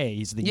 Michael Kay.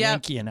 He's the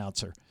Yankee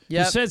announcer.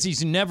 Yep. Who says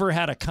he's never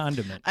had a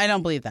condiment. I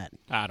don't believe that.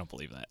 I don't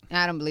believe that.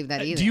 I don't believe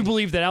that either. Do you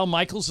believe that Al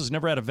Michaels has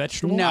never had a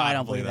vegetable? No, I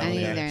don't believe that.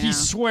 Me either, He no.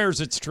 swears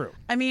it's true.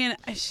 I mean,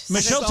 it's just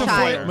Michelle so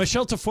Tafoya, weird.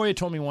 Michelle Tafoya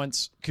told me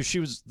once because she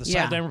was the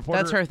sideline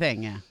reporter. That's her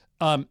thing. Yeah.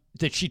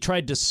 That she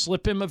tried to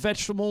slip him a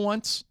vegetable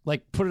once,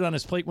 like put it on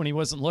his plate when he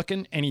wasn't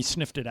looking, and he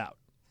sniffed it out.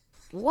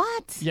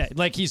 What? Yeah,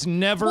 like he's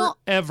never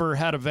ever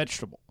had a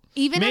vegetable.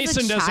 Even Mason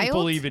as a doesn't child?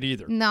 believe it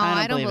either. No,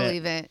 I don't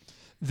believe believe it.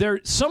 There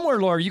somewhere,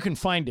 Laura, you can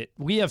find it.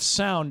 We have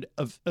sound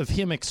of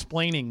him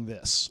explaining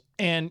this,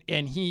 and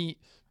he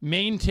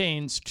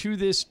maintains to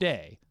this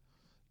day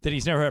that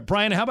he's never had.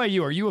 Brian, how about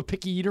you? Are you a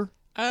picky eater?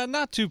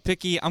 Not too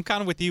picky. I'm kind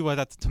of with you with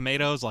the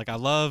tomatoes. Like I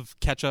love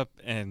ketchup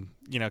and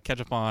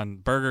ketchup on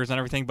burgers and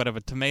everything. But if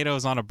a tomato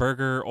is on a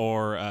burger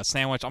or a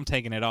sandwich, I'm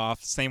taking it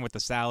off. Same with the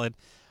salad.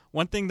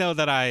 One thing though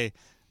that I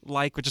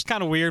like, which is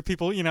kind of weird,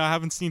 people, I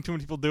haven't seen too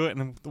many people do it,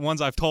 and the ones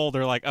I've told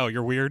are like, "Oh,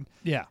 you're weird."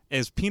 Yeah.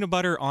 Is peanut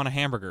butter on a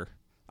hamburger.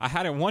 I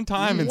had it one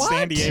time in What?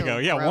 San Diego.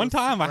 Ew, Yeah, one gross,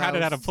 time I had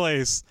it at a gross.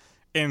 place,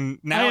 and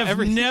now I have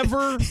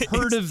never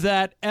heard of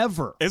that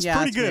ever. It's Yeah,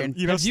 pretty it's good.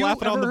 weird. Have you Slap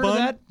it ever on the heard bun. of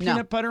that? No.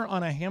 Peanut butter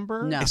on a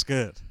hamburger? No. It's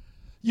good.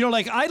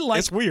 Like I like.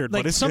 It's weird,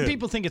 like but it's some good.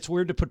 people think it's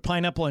weird to put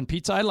pineapple on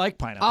pizza. I like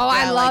pineapple. Oh,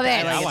 I I love like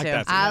it. that. I like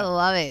that too. I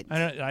love it.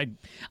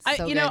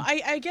 So good.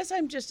 I guess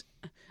I'm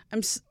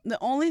the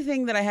only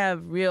thing that I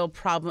have real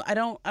problem. I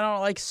don't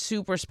like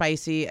super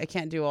spicy. I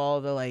can't do all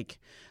the like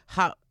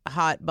hot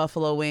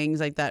buffalo wings.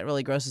 Like that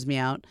really grosses me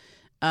out.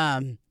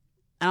 I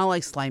don't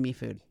like slimy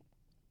food.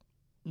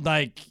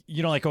 Like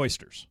you don't like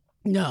oysters.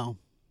 No.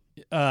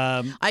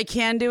 I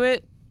can do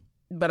it,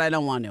 but I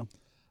don't want to.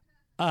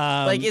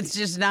 Like it's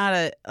just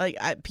not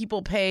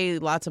people pay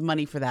lots of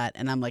money for that,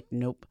 and I'm like,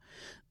 nope.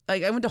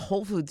 Like I went to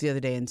Whole Foods the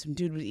other day, and some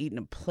dude was eating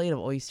a plate of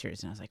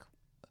oysters, and I was like,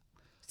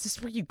 is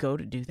this where you go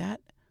to do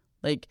that?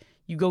 Like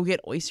you go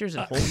get oysters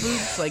at Whole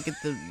Foods, like at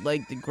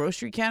the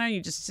grocery counter, and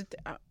you just sit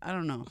there. I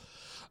don't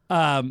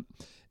know.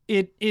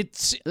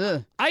 It's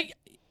Ugh.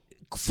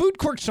 food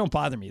quirks don't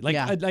bother me. Like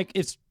Yeah. like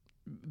it's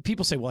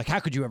people say, well, like how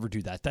could you ever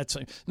do that? That's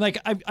like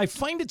I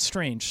find it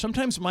strange.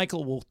 Sometimes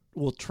Michael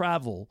will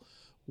travel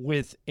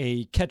with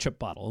a ketchup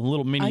bottle, a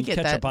little mini I get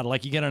ketchup that. bottle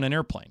like you get on an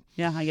airplane.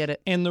 Yeah, I get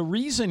it. And the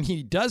reason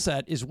he does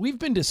that is we've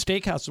been to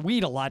steakhouses. We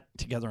eat a lot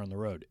together on the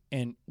road.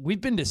 And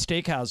we've been to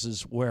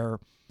steakhouses where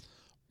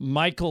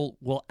Michael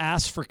will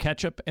ask for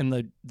ketchup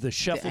and the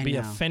chef will be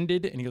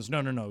offended. And he goes,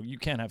 no, you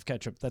can't have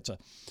ketchup. That's a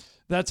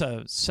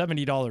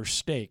 $70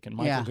 steak. And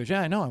Michael goes,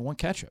 yeah, I know. I want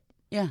ketchup.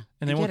 Yeah.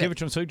 And they won't give it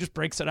to him. So he just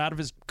breaks it out of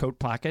his coat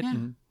pocket.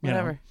 And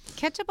whatever. know.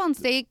 Ketchup on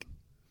steak,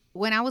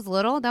 when I was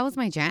little, that was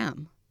my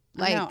jam.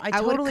 Like,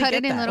 I would totally cut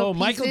get it in that. little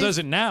Michael pieces. does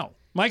it now.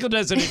 Michael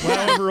does it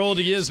however old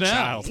he is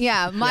now.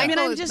 Yeah, Michael,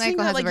 I'm just thinking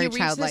Michael has that, like, a very you reach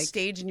childlike. this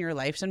stage in your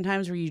life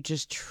sometimes where you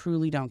just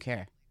truly don't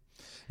care.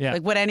 Yeah.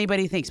 Like what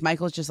anybody thinks.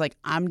 Michael's just like,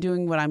 I'm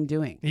doing what I'm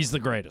doing. He's the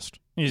greatest.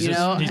 He's You just,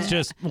 know? he's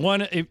just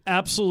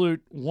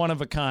absolute one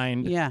of a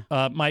kind. Yeah.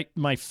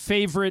 My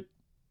favorite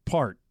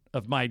part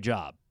of my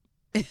job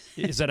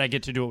is that I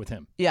get to do it with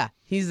him. Yeah,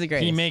 he's the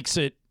greatest. He makes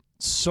it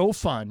so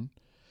fun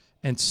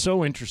and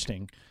so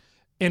interesting,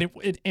 and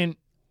and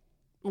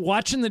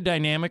watching the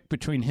dynamic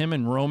between him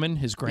and Roman,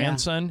 his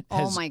grandson,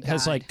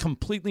 has like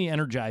completely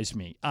energized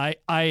me. I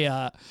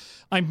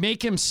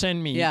make him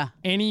send me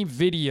any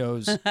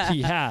videos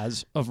he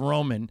has of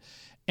Roman,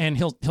 and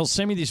he'll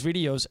send me these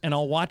videos, and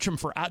I'll watch them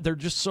they're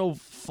just so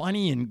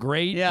funny and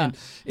great. Yeah. And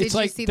Did it's you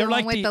like see they're the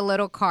one like with the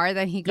little car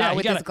that he got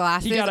with his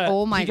glasses? He got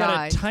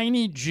God. a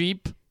tiny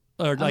Jeep.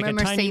 Or like a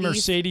tiny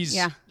Mercedes,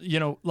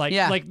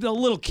 like the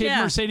little kid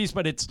Mercedes,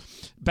 but it's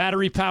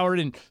battery powered.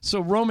 And so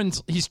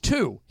Roman's, he's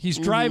 2. He's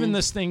driving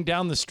this thing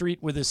down the street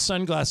with his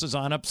sunglasses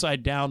on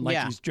upside down like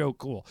he's Joe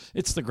Cool.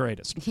 It's the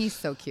greatest. He's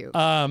so cute.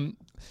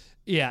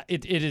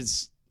 It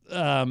is.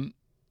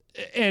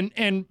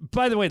 And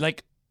by the way,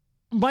 like,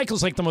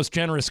 Michael's like the most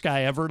generous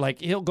guy ever. Like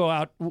we'll go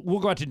out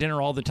to dinner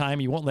all the time.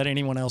 He won't let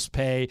anyone else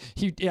pay.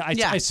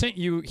 I sent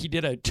you. He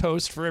did a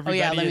toast for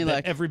everybody. let me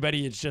look.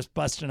 Everybody is just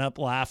busting up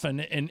laughing,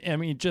 and I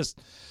mean, just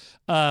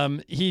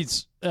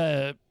he's.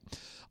 I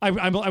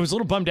was a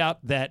little bummed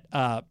out that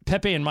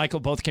Pepe and Michael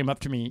both came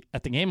up to me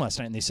at the game last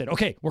night and they said,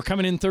 "Okay, we're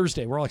coming in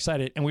Thursday. We're all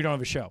excited, and we don't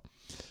have a show,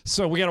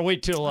 so we got to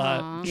wait till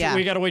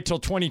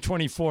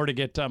 2024 to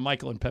get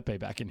Michael and Pepe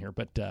back in here."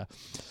 But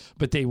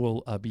they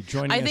will be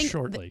joining us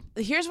shortly.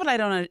 Here's what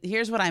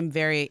I'm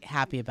very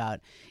happy about.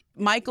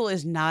 Michael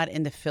is not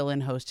in the fill-in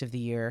host of the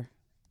year.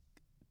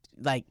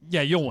 Like,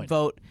 yeah, you'll win.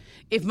 Vote.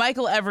 If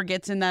Michael ever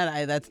gets in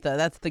that,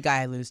 that's the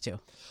guy I lose to.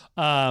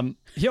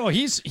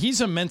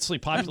 He's immensely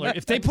popular.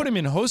 If they put him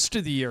in host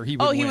of the year, he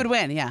would win. He would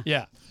win, yeah.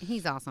 Yeah.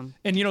 He's awesome.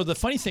 And the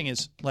funny thing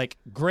is, like,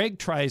 Greg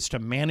tries to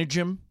manage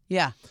him.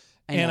 Yeah.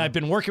 And I've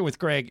been working with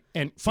Greg,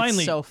 and finally,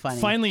 it's so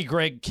funny. Finally,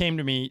 Greg came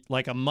to me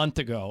like a month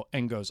ago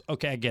and goes,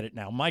 "Okay, I get it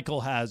now.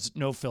 Michael has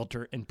no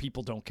filter, and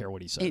people don't care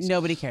what he says.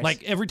 Nobody cares.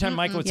 Like every time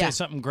Michael would say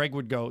something, Greg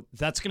would go,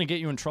 "That's going to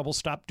get you in trouble.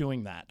 Stop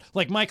doing that."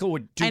 Like Michael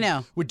would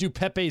do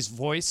Pepe's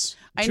voice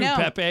to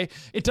Pepe.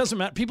 It doesn't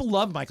matter. People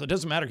love Michael. It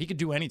doesn't matter. He could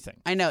do anything.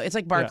 I know. It's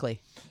like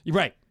Barkley. Yeah. You're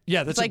right.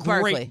 Yeah, that's like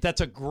Barkley.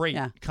 That's a great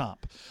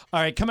comp.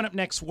 All right, coming up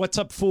next, What's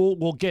Up, Fool?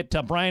 We'll get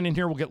Brian in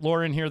here. We'll get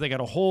Laura in here. They got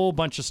a whole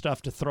bunch of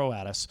stuff to throw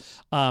at us.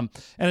 And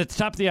at the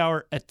top of the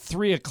hour, at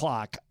 3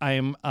 o'clock,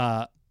 I'm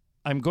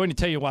going to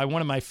tell you why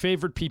one of my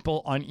favorite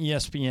people on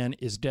ESPN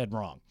is dead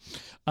wrong.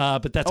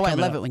 But that's coming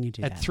I love up it when you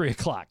do at that. 3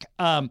 o'clock.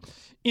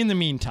 In the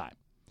meantime,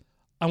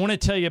 I want to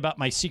tell you about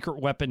my secret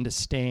weapon to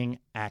staying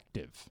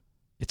active.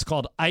 It's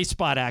called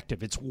iSpot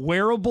Active. It's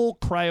wearable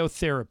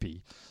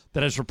cryotherapy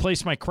that has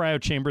replaced my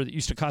cryo chamber that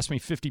used to cost me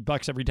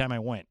 $50 every time I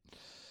went.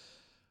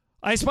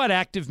 iSpot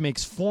Active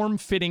makes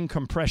form-fitting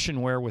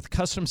compression wear with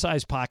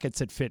custom-sized pockets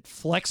that fit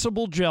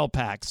flexible gel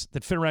packs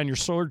that fit around your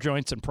sore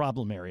joints and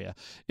problem area.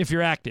 If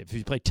you're active, if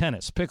you play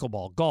tennis,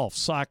 pickleball, golf,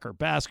 soccer,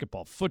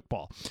 basketball,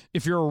 football,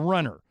 if you're a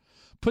runner,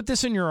 put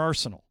this in your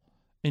arsenal.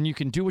 And you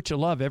can do what you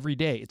love every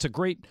day. It's a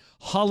great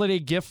holiday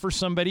gift for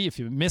somebody. If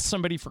you miss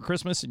somebody for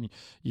Christmas and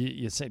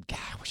you said, God,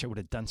 I wish I would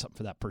have done something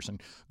for that person,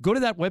 go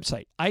to that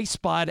website,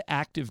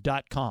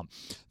 iSpotActive.com.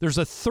 There's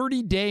a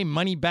 30-day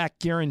money-back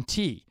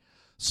guarantee.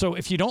 So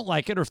if you don't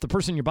like it, or if the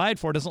person you buy it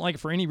for doesn't like it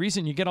for any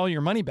reason, you get all your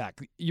money back.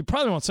 You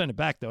probably won't send it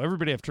back, though.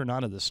 Everybody I've turned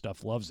on to this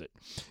stuff loves it.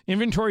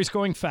 Inventory's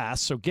going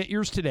fast, so get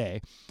yours today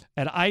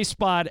at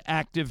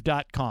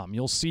iSpotActive.com.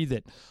 You'll see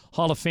that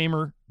Hall of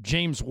Famer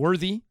James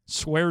Worthy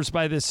swears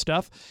by this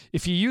stuff.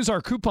 If you use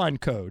our coupon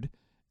code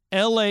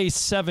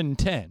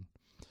LA710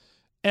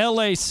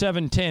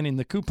 in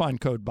the coupon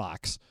code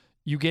box,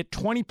 you get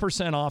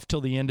 20% off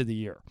till the end of the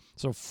year.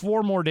 So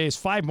 5 more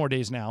days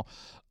now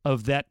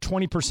of that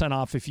 20%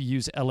 off if you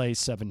use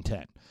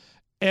LA710.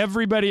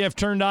 Everybody I've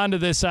turned on to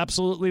this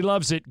absolutely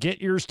loves it. Get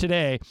yours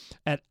today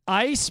at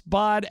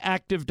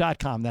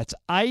iSpotActive.com. That's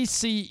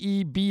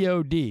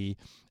ICEBOD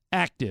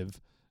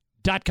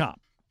active.com.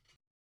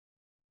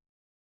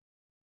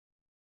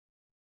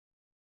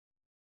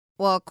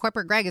 Well,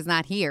 Corporate Greg is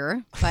not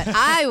here, but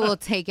I will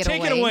take it away.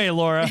 Take it away,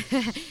 Laura.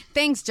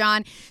 Thanks,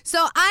 John.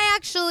 So I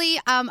actually,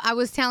 I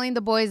was telling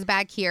the boys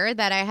back here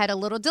that I had a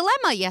little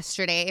dilemma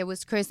yesterday. It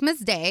was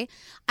Christmas Day.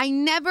 I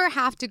never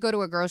have to go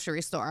to a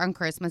grocery store on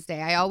Christmas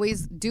Day. I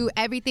always do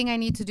everything I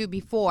need to do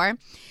before.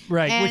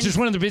 Right, And- which is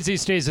one of the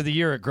busiest days of the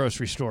year at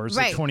grocery stores,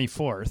 Right. the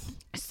 24th.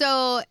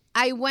 So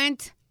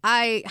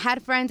I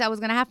had friends. I was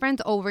going to have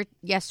friends over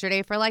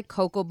yesterday for like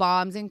Cocoa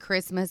Bombs and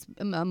Christmas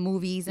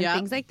movies and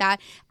things like that.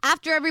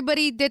 After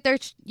everybody did their,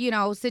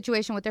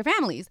 situation with their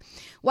families.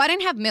 Well, I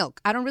didn't have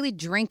milk. I don't really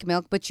drink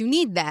milk, but you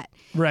need that.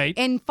 Right.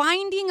 And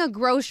finding a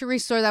grocery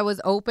store that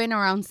was open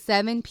around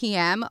 7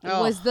 p.m.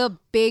 was the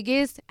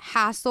biggest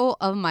hassle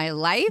of my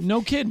life.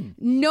 No kidding.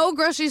 No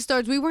grocery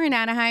stores. We were in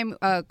Anaheim,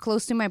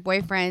 close to my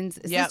boyfriend's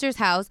sister's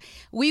house.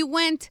 We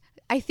went,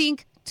 I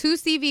think, to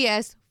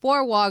CVS,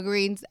 4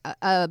 Walgreens,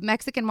 a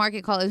Mexican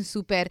market called El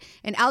Super,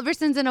 and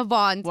Albertsons and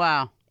Avon.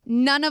 Wow.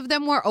 None of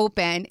them were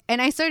open.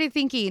 And I started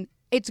thinking,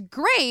 it's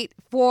great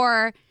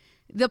for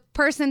the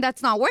person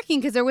that's not working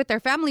because they're with their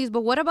families,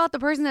 but what about the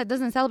person that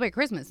doesn't celebrate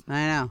Christmas?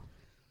 I know.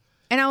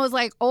 And I was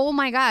like, oh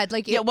my God.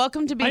 Like,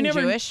 welcome to being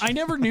Jewish. I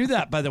never knew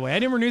that, by the way. I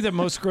never knew that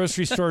most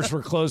grocery stores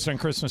were closed on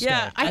Christmas Day.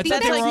 I think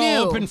thought they that's were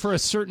all new. open for a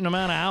certain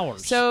amount of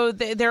hours. So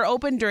they're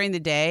open during the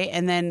day,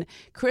 and then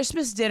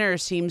Christmas dinner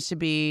seems to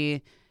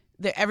be...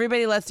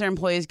 Everybody lets their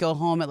employees go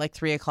home at like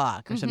 3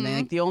 o'clock or something.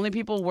 Like the only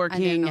people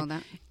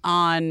working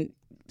on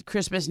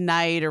Christmas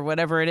night or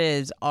whatever it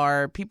is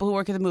are people who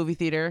work at the movie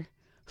theater.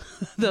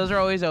 Those are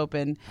always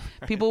open.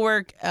 People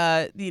work,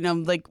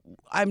 like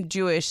I'm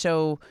Jewish,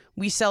 so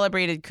we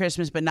celebrated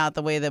Christmas, but not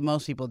the way that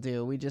most people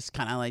do. We just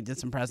kind of like did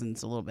some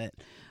presents a little bit.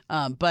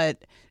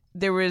 But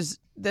there was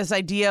this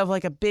idea of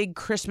like a big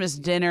Christmas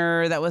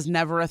dinner that was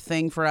never a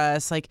thing for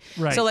us. Like,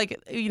 Right. So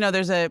like,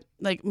 there's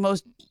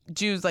most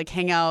Jews like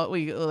hang out,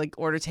 we like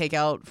order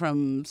takeout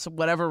from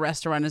whatever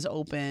restaurant is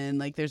open.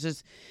 Like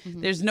there's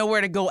there's nowhere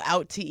to go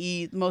out to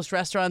eat. Most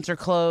restaurants are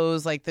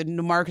closed. Like the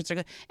markets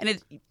are,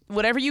 and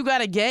whatever you got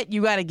to get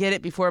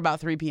it before about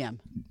 3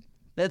 p.m.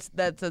 That's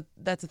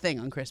a thing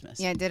on Christmas.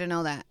 Yeah, I didn't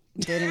know that.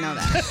 Didn't know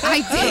that.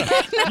 I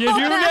did. You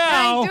do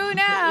now. I do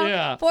now.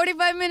 Yeah.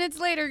 45 minutes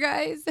later,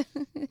 guys.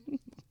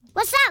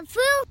 What's up, Foo?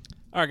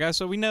 All right, guys.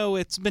 So we know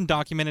it's been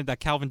documented that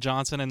Calvin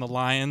Johnson and the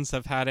Lions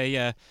have had a,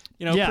 Yes.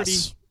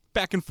 pretty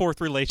back and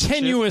forth relationship.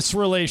 Tenuous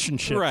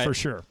relationship, Right. for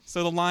sure.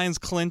 So the Lions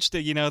clinched,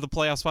 the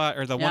playoff spot,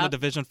 or won the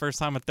division first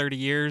time in 30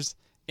 years.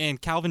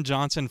 And Calvin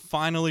Johnson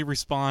finally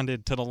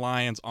responded to the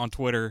Lions on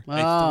Twitter. A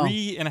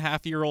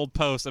 3.5-year-old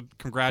post of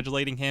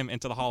congratulating him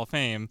into the Hall of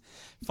Fame.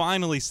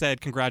 Finally said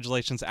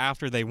congratulations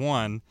after they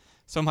won.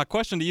 So my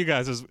question to you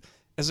guys is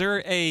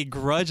there a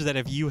grudge that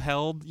have you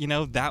held,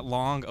 that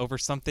long over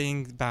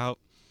something about,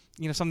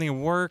 something at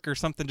work or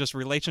something just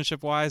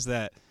relationship-wise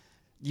that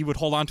you would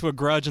hold on to a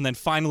grudge and then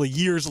finally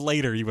years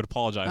later you would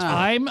apologize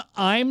for?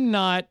 I'm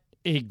not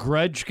a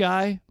grudge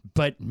guy,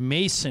 but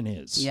Mason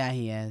is. Yeah,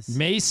 he is.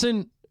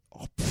 Mason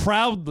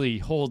proudly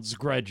holds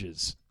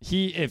grudges.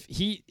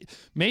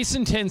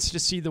 Mason tends to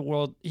see the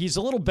world. He's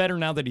a little better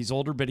now that he's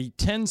older, but he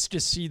tends to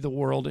see the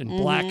world in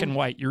black and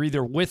white. You're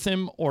either with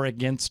him or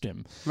against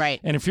him.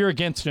 Right. And if you're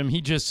against him,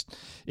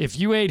 if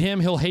you hate him,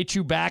 he'll hate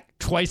you back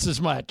twice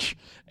as much.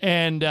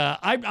 And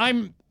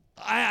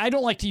I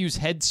don't like to use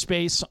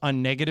headspace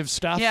on negative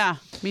stuff. Yeah,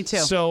 me too.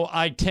 So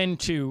I tend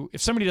to,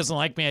 if somebody doesn't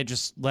like me, I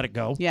just let it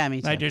go. Yeah,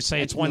 me too. I just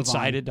say it's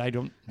one-sided. I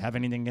don't have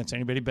anything against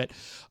anybody. But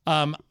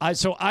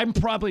so I'm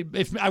probably,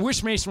 I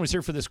wish Mason was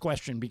here for this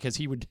question because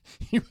he would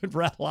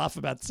rattle off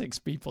about 6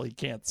 people he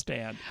can't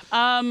stand.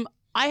 I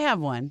have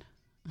one.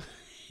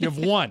 You have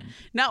one.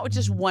 Not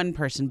just one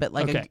person, but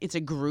like Okay. it's a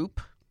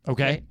group.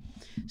 Okay.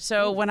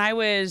 So when I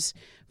was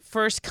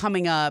first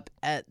coming up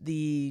I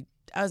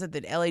was at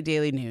the LA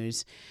Daily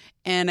News,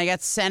 and I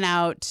got sent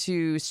out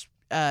to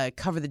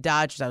cover the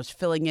Dodgers. I was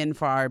filling in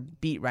for our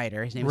beat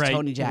writer. His name was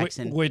Tony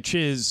Jackson. Which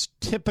is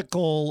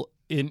typical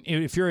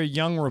if you're a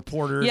young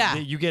reporter. Yeah.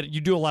 You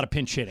do a lot of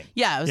pinch hitting.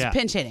 Yeah, it was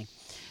pinch hitting.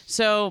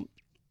 So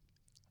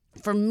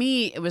for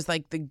me, it was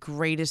like the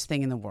greatest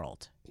thing in the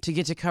world to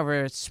get to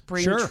cover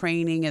spring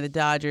training of the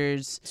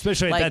Dodgers.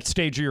 Especially at that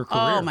stage of your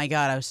career. Oh, my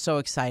God. I was so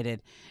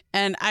excited.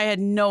 And I had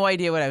no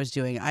idea what I was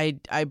doing.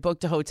 I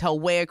booked a hotel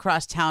way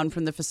across town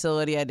from the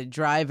facility. I had to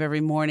drive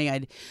every morning. I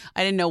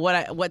didn't know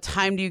what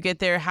time do you get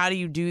there? How do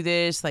you do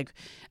this? Like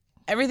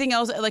everything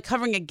else, like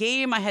covering a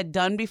game I had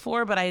done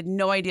before, but I had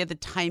no idea the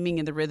timing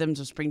and the rhythms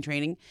of spring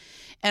training.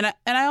 And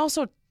I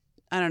also,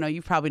 I don't know,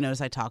 you've probably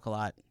noticed I talk a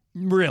lot.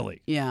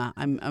 Really? Yeah.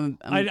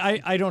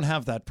 I don't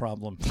have that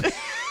problem.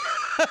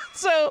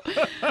 So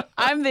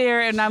I'm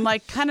there and I'm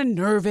like kind of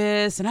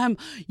nervous and I'm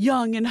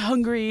young and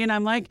hungry and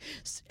I'm like,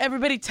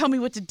 everybody tell me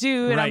what to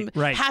do. And I'm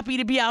happy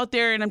to be out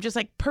there and I'm just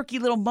like perky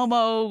little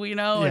Momo,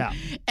 Yeah.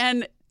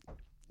 And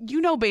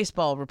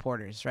baseball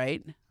reporters,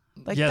 right?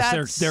 Like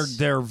yes,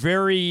 they're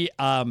very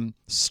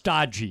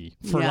stodgy,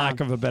 for lack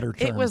of a better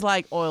term. It was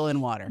like oil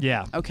and water.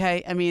 Yeah.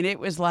 Okay. I mean, it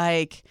was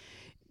like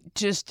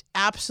just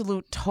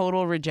absolute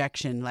total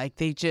rejection. Like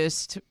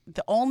the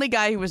only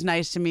guy who was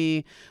nice to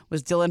me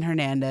was Dylan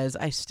Hernandez.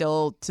 I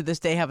still to this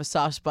day have a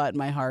soft spot in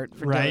my heart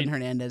for Dylan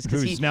Hernandez,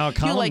 because he's now a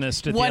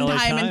columnist at the one LA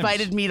time Times.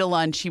 Invited me to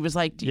lunch. He was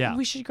like,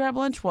 we should grab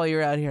lunch while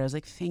you're out here. I was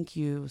like, thank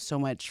you so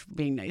much for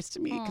being nice to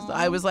me, because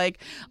I was like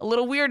a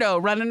little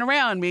weirdo running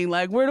around being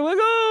like, where do I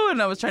go?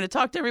 And I was trying to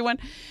talk to everyone.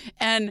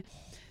 And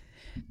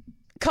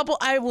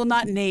I will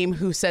not name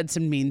who said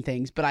some mean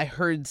things, but I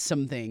heard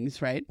some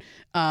things, right?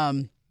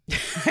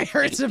 I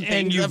heard some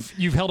things. And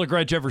you've held a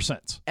grudge ever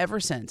since.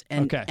 Ever since.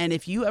 And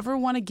if you ever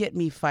want to get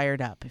me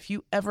fired up, if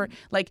you ever,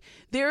 like,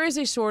 there is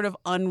a sort of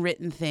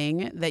unwritten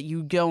thing that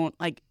you don't,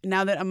 like,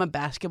 now that I'm a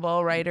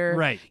basketball writer,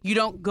 right, you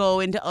don't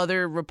go into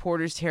other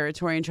reporters'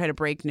 territory and try to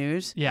break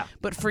news. Yeah.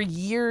 But for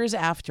years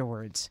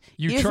afterwards,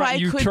 you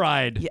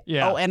tried.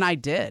 Yeah. Oh, and I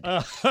did.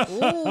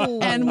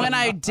 And when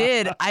I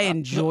did, I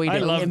enjoyed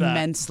it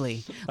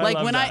immensely.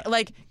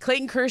 Like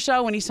Clayton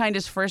Kershaw, when he signed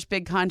his first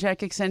big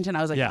contract extension,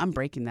 I was like, I'm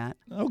breaking that.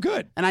 Oh,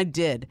 good. And I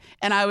did.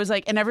 And I was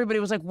like, and everybody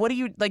was like, what are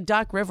you, like,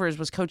 Doc Rivers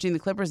was coaching the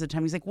Clippers at the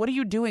time. He's like, what are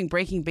you doing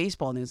breaking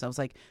baseball news? I was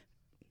like,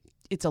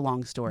 it's a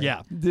long story.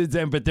 Yeah.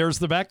 But there's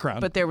the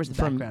background. But there was the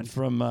background.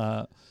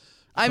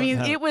 I mean,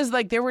 it was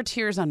like, there were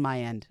tears on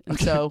my end. And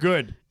so.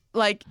 Good.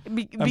 Like,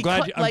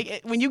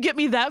 when you get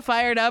me that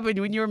fired up and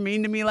when you were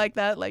mean to me like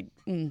that, like,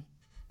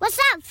 What's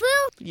up, Foo?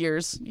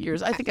 Years.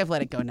 I think I've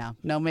let it go now.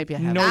 No, maybe I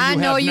haven't.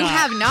 No, you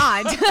have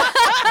not.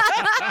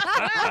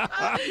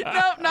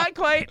 Nope, not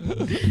quite.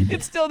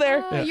 It's still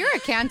there. You're a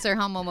Cancer,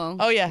 huh, Momo?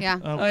 Oh, yeah. Yeah.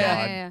 Oh, God.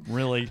 Yeah.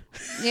 Really?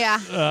 Yeah.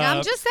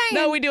 I'm just saying.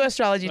 No, we do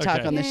astrology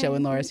talk on this show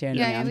when Laura's here.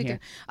 Yeah, we do.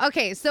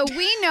 Okay, so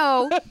we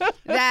know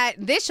that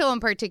this show in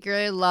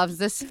particular loves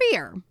the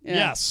Sphere. Yeah.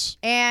 Yes.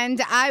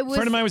 And a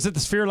friend of mine was at the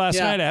Sphere last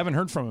night. I haven't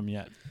heard from him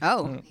yet.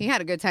 Oh, he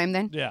had a good time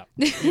then? Yeah.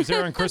 He was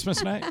there on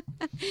Christmas night.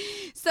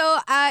 So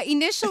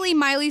initially,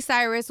 Miley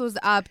Cyrus was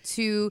up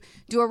to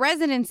do a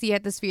residency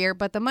at the Sphere,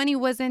 but the money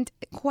wasn't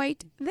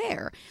quite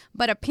there.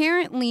 But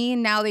apparently,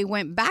 now they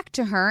went back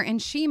to her,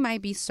 and she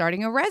might be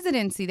starting a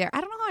residency there. I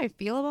don't know how I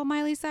feel about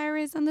Miley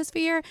Cyrus on the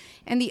Sphere.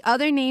 And the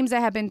other names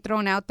that have been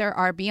thrown out there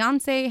are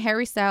Beyonce,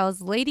 Harry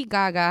Styles, Lady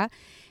Gaga,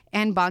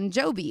 and Bon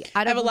Jovi.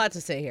 I have a lot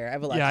to say here.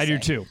 I do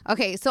too.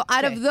 Okay, so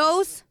out of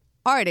those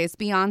artists,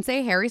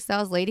 Beyonce, Harry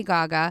Styles, Lady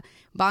Gaga,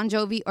 Bon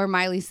Jovi, or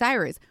Miley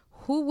Cyrus,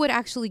 who would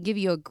actually give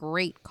you a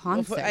great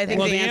concert? I think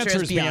the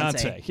answer is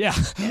Beyonce. Yeah.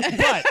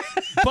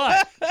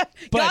 but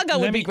Gaga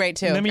would be great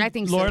too. I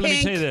think so. Laura, let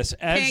me tell you this.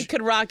 Pink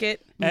could rock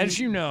it. As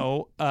you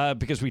know,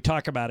 because we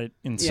talk about it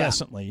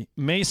incessantly,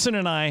 Mason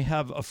and I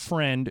have a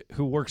friend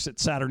who works at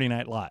Saturday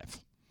Night Live.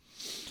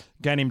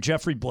 A guy named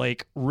Jeffrey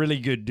Blake, really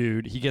good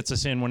dude. He gets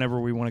us in whenever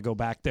we want to go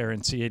back there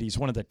and see it. He's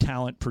one of the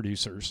talent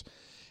producers.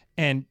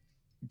 And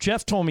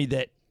Jeff told me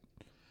that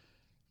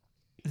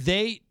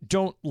they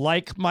don't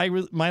like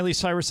Miley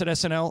Cyrus at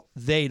SNL.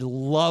 They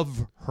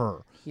love her.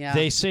 Yeah.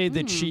 They say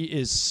that she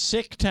is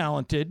sick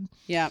talented.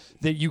 Yeah.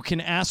 That you can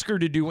ask her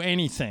to do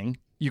anything.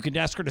 You could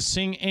ask her to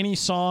sing any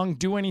song,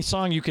 do any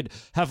song. You could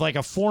have like a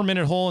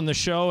 4-minute hole in the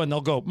show, and they'll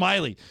go,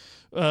 Miley,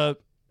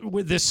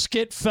 this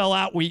skit fell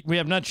out. We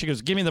have none. She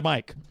goes, give me the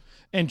mic.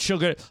 And she'll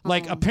go,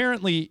 like,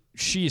 apparently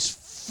she's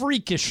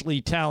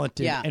freakishly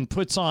talented and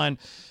puts on,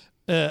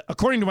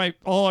 according to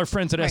all our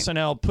friends at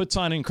SNL, puts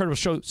on an incredible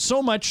show.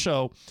 So much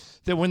so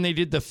that when they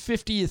did the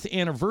 50th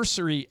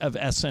anniversary of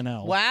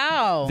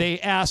SNL,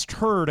 they asked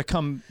her to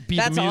come be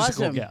the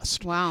musical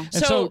guest. Wow.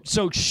 And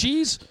so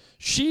she's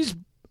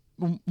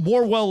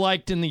more well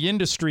liked in the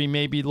industry,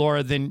 maybe,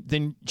 Laura,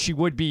 than she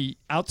would be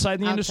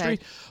outside the industry.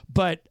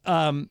 But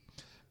and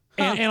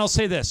I'll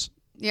say this.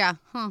 Yeah.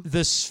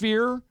 The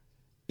Sphere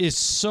is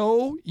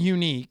so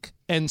unique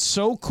and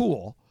so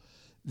cool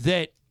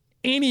that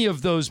any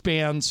of those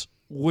bands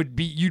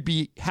you'd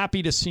be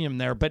happy to see them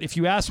there. But if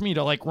you ask me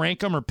to like rank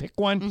them or pick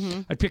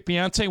one, I'd pick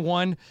Beyonce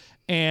 1,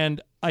 and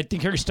I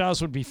think Harry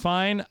Styles would be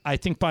fine. I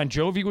think Bon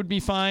Jovi would be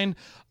fine.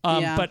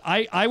 But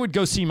I would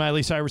go see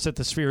Miley Cyrus at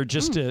the Sphere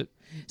just to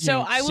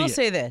I will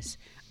say this.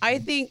 I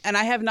think, and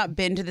I have not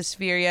been to the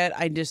Sphere yet.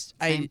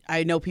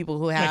 I know people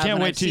who have. I can't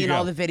wait I've seen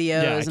all the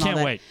videos. Yeah, I can't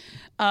can't wait.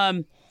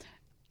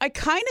 I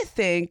kind of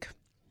think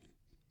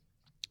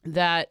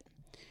that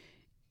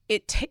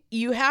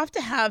you have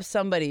to have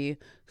somebody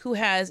who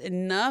has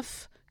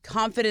enough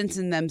confidence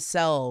in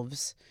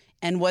themselves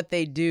and what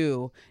they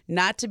do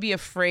not to be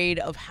afraid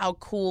of how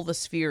cool the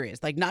Sphere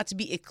is, like not to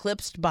be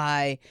eclipsed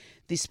by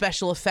the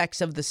special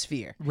effects of the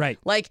Sphere. Right.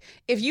 Like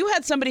if you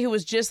had somebody who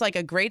was just like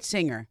a great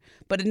singer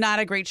but not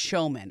a great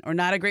showman or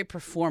not a great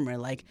performer,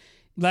 like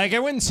I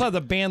went and saw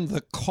the band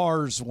The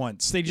Cars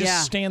once. They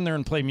just stand there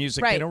and play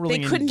music. Right. They don't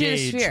really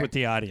engage do with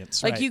the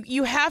audience. Like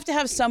you have to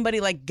have somebody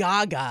like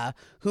Gaga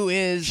who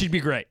is... She'd be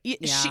great.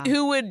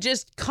 Who would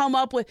just come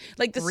up with...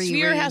 Like the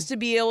Sphere has to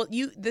be able...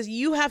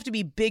 You have to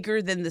be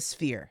bigger than the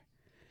Sphere.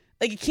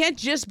 Like it can't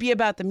just be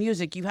about the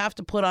music. You have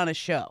to put on a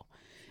show.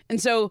 And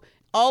so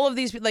all of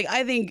these... Like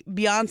I think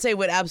Beyonce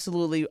would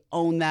absolutely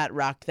own that,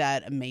 rock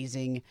that,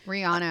 amazing.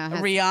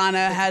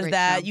 Rihanna has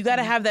that. You got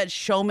to have that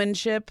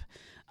showmanship.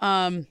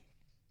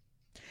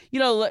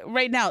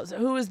 right now,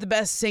 who is the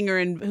best singer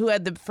and who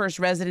had the first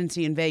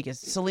residency in Vegas?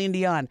 Celine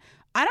Dion.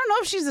 I don't know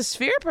if she's a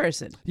Sphere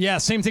person. Yeah,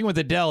 same thing with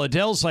Adele.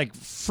 Adele's like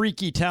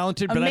freaky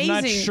talented, but I'm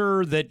not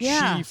sure that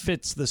she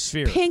fits the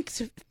Sphere. Pink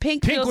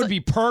would be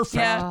perfect.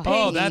 Yeah,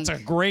 oh, that's a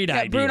great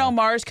idea. Bruno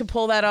Mars could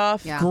pull that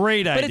off. Yeah.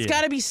 Great idea. But it's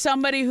got to be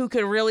somebody who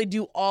could really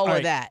do all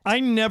of that. I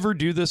never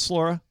do this,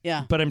 Laura.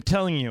 Yeah. But I'm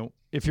telling you,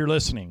 if you're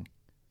listening,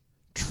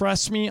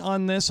 trust me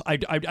on this. I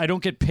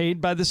don't get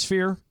paid by the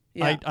Sphere.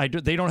 Yeah.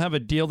 They don't have a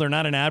deal. They're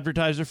not an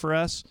advertiser for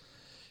us.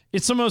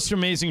 It's the most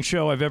amazing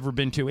show I've ever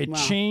been to. It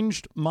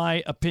changed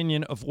my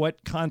opinion of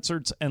what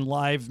concerts and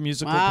live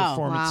musical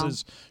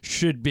performances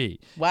should be.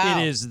 Wow.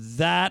 It is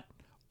that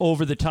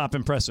over-the-top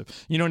impressive.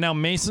 Now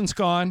Mason's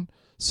gone,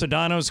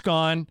 Sedano's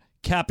gone,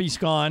 Cappy's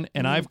gone,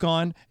 and I've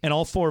gone, and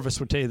all four of us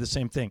would tell you the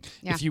same thing.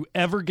 Yeah. If you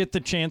ever get the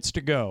chance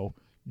to go,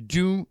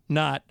 do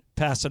not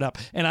pass it up.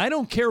 And I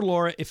don't care,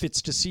 Laura, if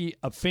it's to see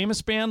a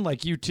famous band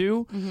like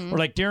U2 or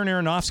like Darren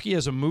Aronofsky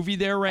has a movie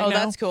there right now. Oh,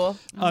 that's cool.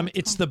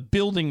 It's the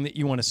building that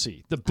you want to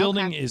see. The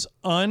building is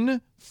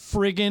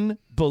unfriggin'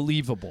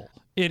 believable.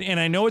 And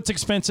I know it's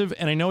expensive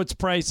and I know it's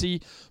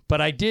pricey,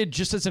 but I did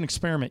just as an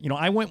experiment.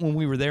 I went when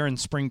we were there in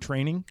spring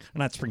training.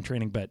 Not spring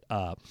training, but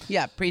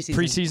preseason.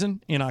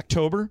 Preseason in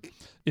October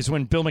is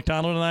when Bill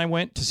McDonald and I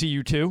went to see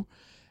U2.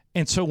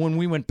 And so when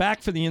we went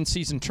back for the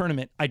in-season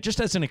tournament, I just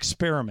as an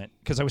experiment,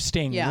 because I was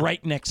staying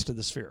right next to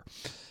the Sphere,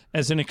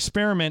 as an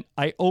experiment,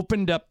 I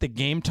opened up the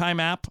Game Time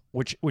app,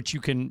 which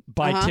you can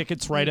buy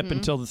tickets right up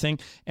until the thing.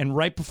 And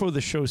right before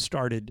the show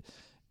started,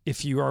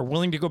 if you are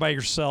willing to go by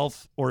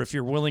yourself or if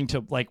you're willing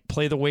to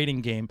play the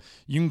waiting game,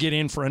 you can get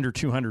in for under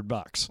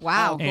 $200.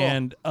 Wow.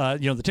 And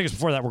the tickets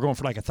before that were going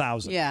for like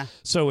 $1,000. Yeah.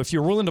 So if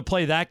you're willing to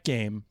play that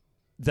game,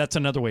 that's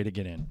another way to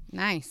get in.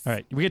 Nice. All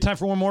right. We get time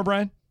for one more,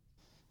 Brian?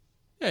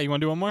 Yeah, you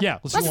want to do one more? Yeah,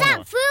 let's do What's one up,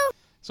 more. fool?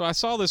 So I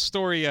saw this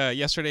story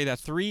yesterday that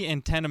 3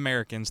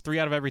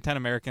 out of every 10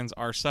 Americans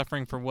are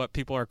suffering from what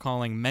people are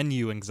calling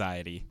menu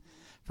anxiety,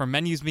 from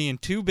menus being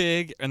too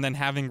big and then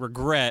having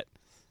regret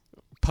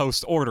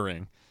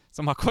post-ordering.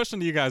 So my question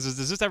to you guys is,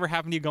 does this ever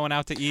happen to you going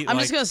out to eat? I'm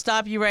just going to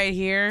stop you right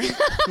here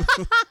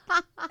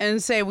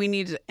and say we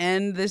need to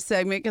end this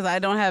segment because I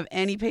don't have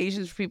any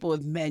patience for people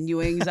with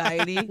menu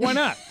anxiety. Why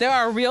not? There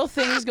are real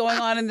things going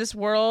on in this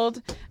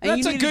world. And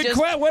That's you a need good to just,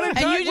 question.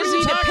 And you just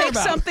need to pick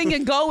something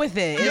and go with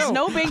it. It's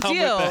no big I'm with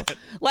deal. that.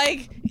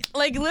 Like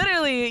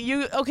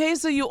literally,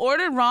 so you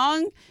ordered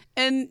wrong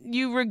and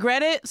you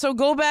regret it, so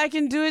go back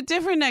and do it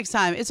different next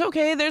time. It's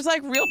okay. There's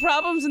real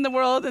problems in the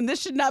world, and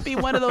this should not be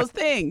one of those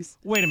things.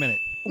 Wait a minute.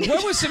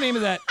 What was the name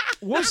of that?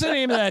 What was the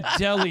name of that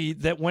deli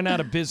that went out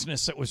of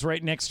business that was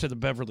right next to the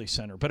Beverly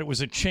Center? But it was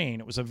a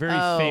chain. It was a very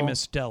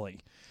famous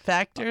deli.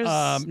 Factors?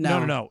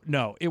 No.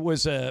 It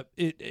was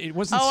it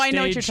wasn't. Oh, I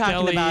know what you're Stage talking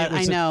Deli. about.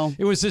 I know.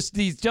 It was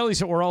these delis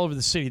that were all over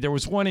the city. There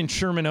was one in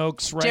Sherman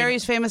Oaks, right?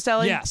 Jerry's Famous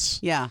Deli? Yes.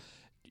 Yeah.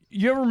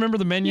 You ever remember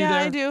the menu there?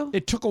 Yeah, I do.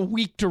 It took a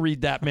week to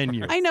read that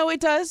menu. I know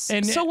it does.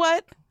 And so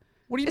what?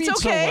 What do you It's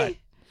mean? okay. So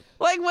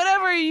what?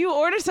 Whatever, you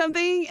order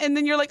something and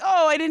then you're like,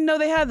 oh, I didn't know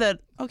they had that.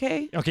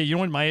 Okay. Okay, you know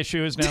what my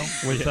issue is now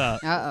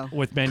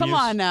with menus? Come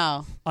on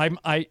now.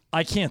 I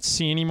can't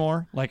see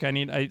anymore.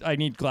 I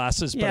need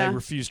glasses, but I Yeah.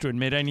 refuse to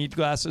admit I need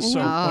glasses. So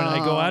when I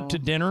go out to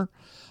dinner,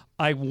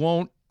 I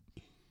won't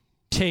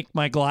take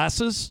my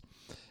glasses.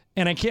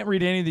 And I can't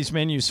read any of these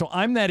menus. So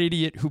I'm that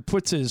idiot who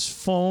puts his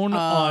phone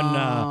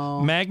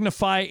on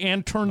magnify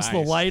and turns the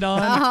light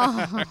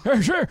on.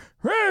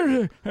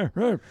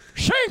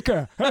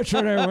 Schenker. That's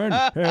what I want.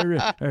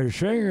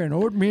 Schenker and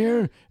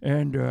oatmeal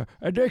and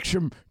I'd like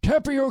some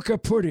tapioca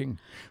pudding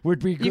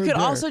would be good. You could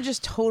there. also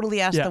just totally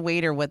ask the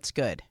waiter what's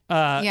good.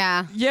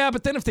 Yeah. Yeah,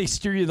 but then if they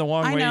steer you the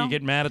wrong I way, know. you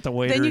get mad at the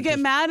waiter. Then you It get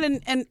just- mad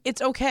and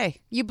it's okay.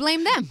 You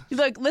blame them. You're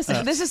like,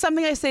 listen, this is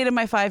something I say to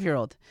my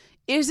 5-year-old.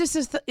 Is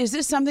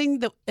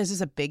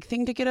this a big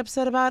thing to get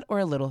upset about or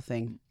a little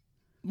thing?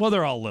 Well,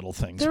 they're all little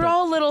things. They're but-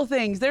 all little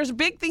things. There's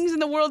big things in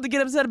the world to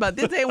get upset about.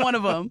 This ain't one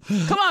of them.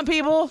 Come on,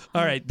 people.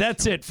 All right,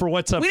 that's it for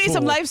What's Up, We need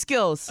some Fool. life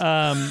skills.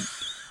 All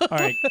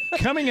right,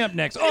 coming up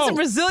next. Some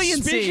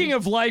resiliency. Speaking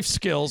of life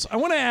skills, I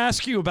want to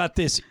ask you about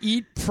this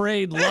Eat,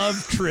 Pray, Love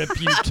trip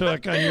you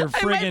took on your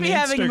friggin' I might be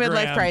having a Instagram.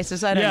 midlife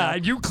crisis. I don't know. Yeah,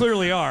 you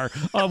clearly are.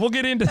 We'll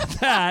get into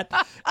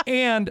that.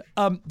 And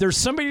there's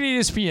somebody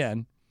at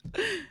ESPN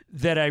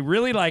that I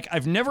really like.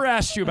 I've never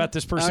asked you about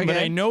this person, but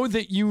Okay. I know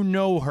that you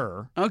know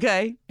her.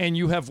 Okay. And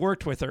you have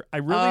worked with her. I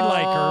really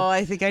like her. Oh,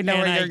 I think I know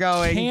and where you're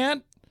going. I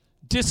can't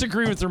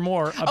disagree with her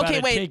more about Okay,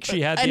 a wait. take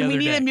she had the and other we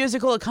need day. a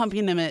musical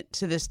accompaniment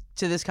to this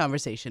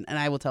conversation, and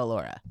I will tell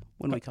Laura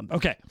when we come back.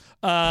 Okay.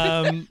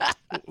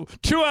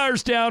 2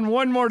 hours down,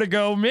 one more to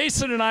go.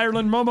 Mason in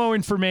Ireland, Momo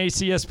in for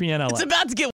Mace, ESPN LA. It's about to get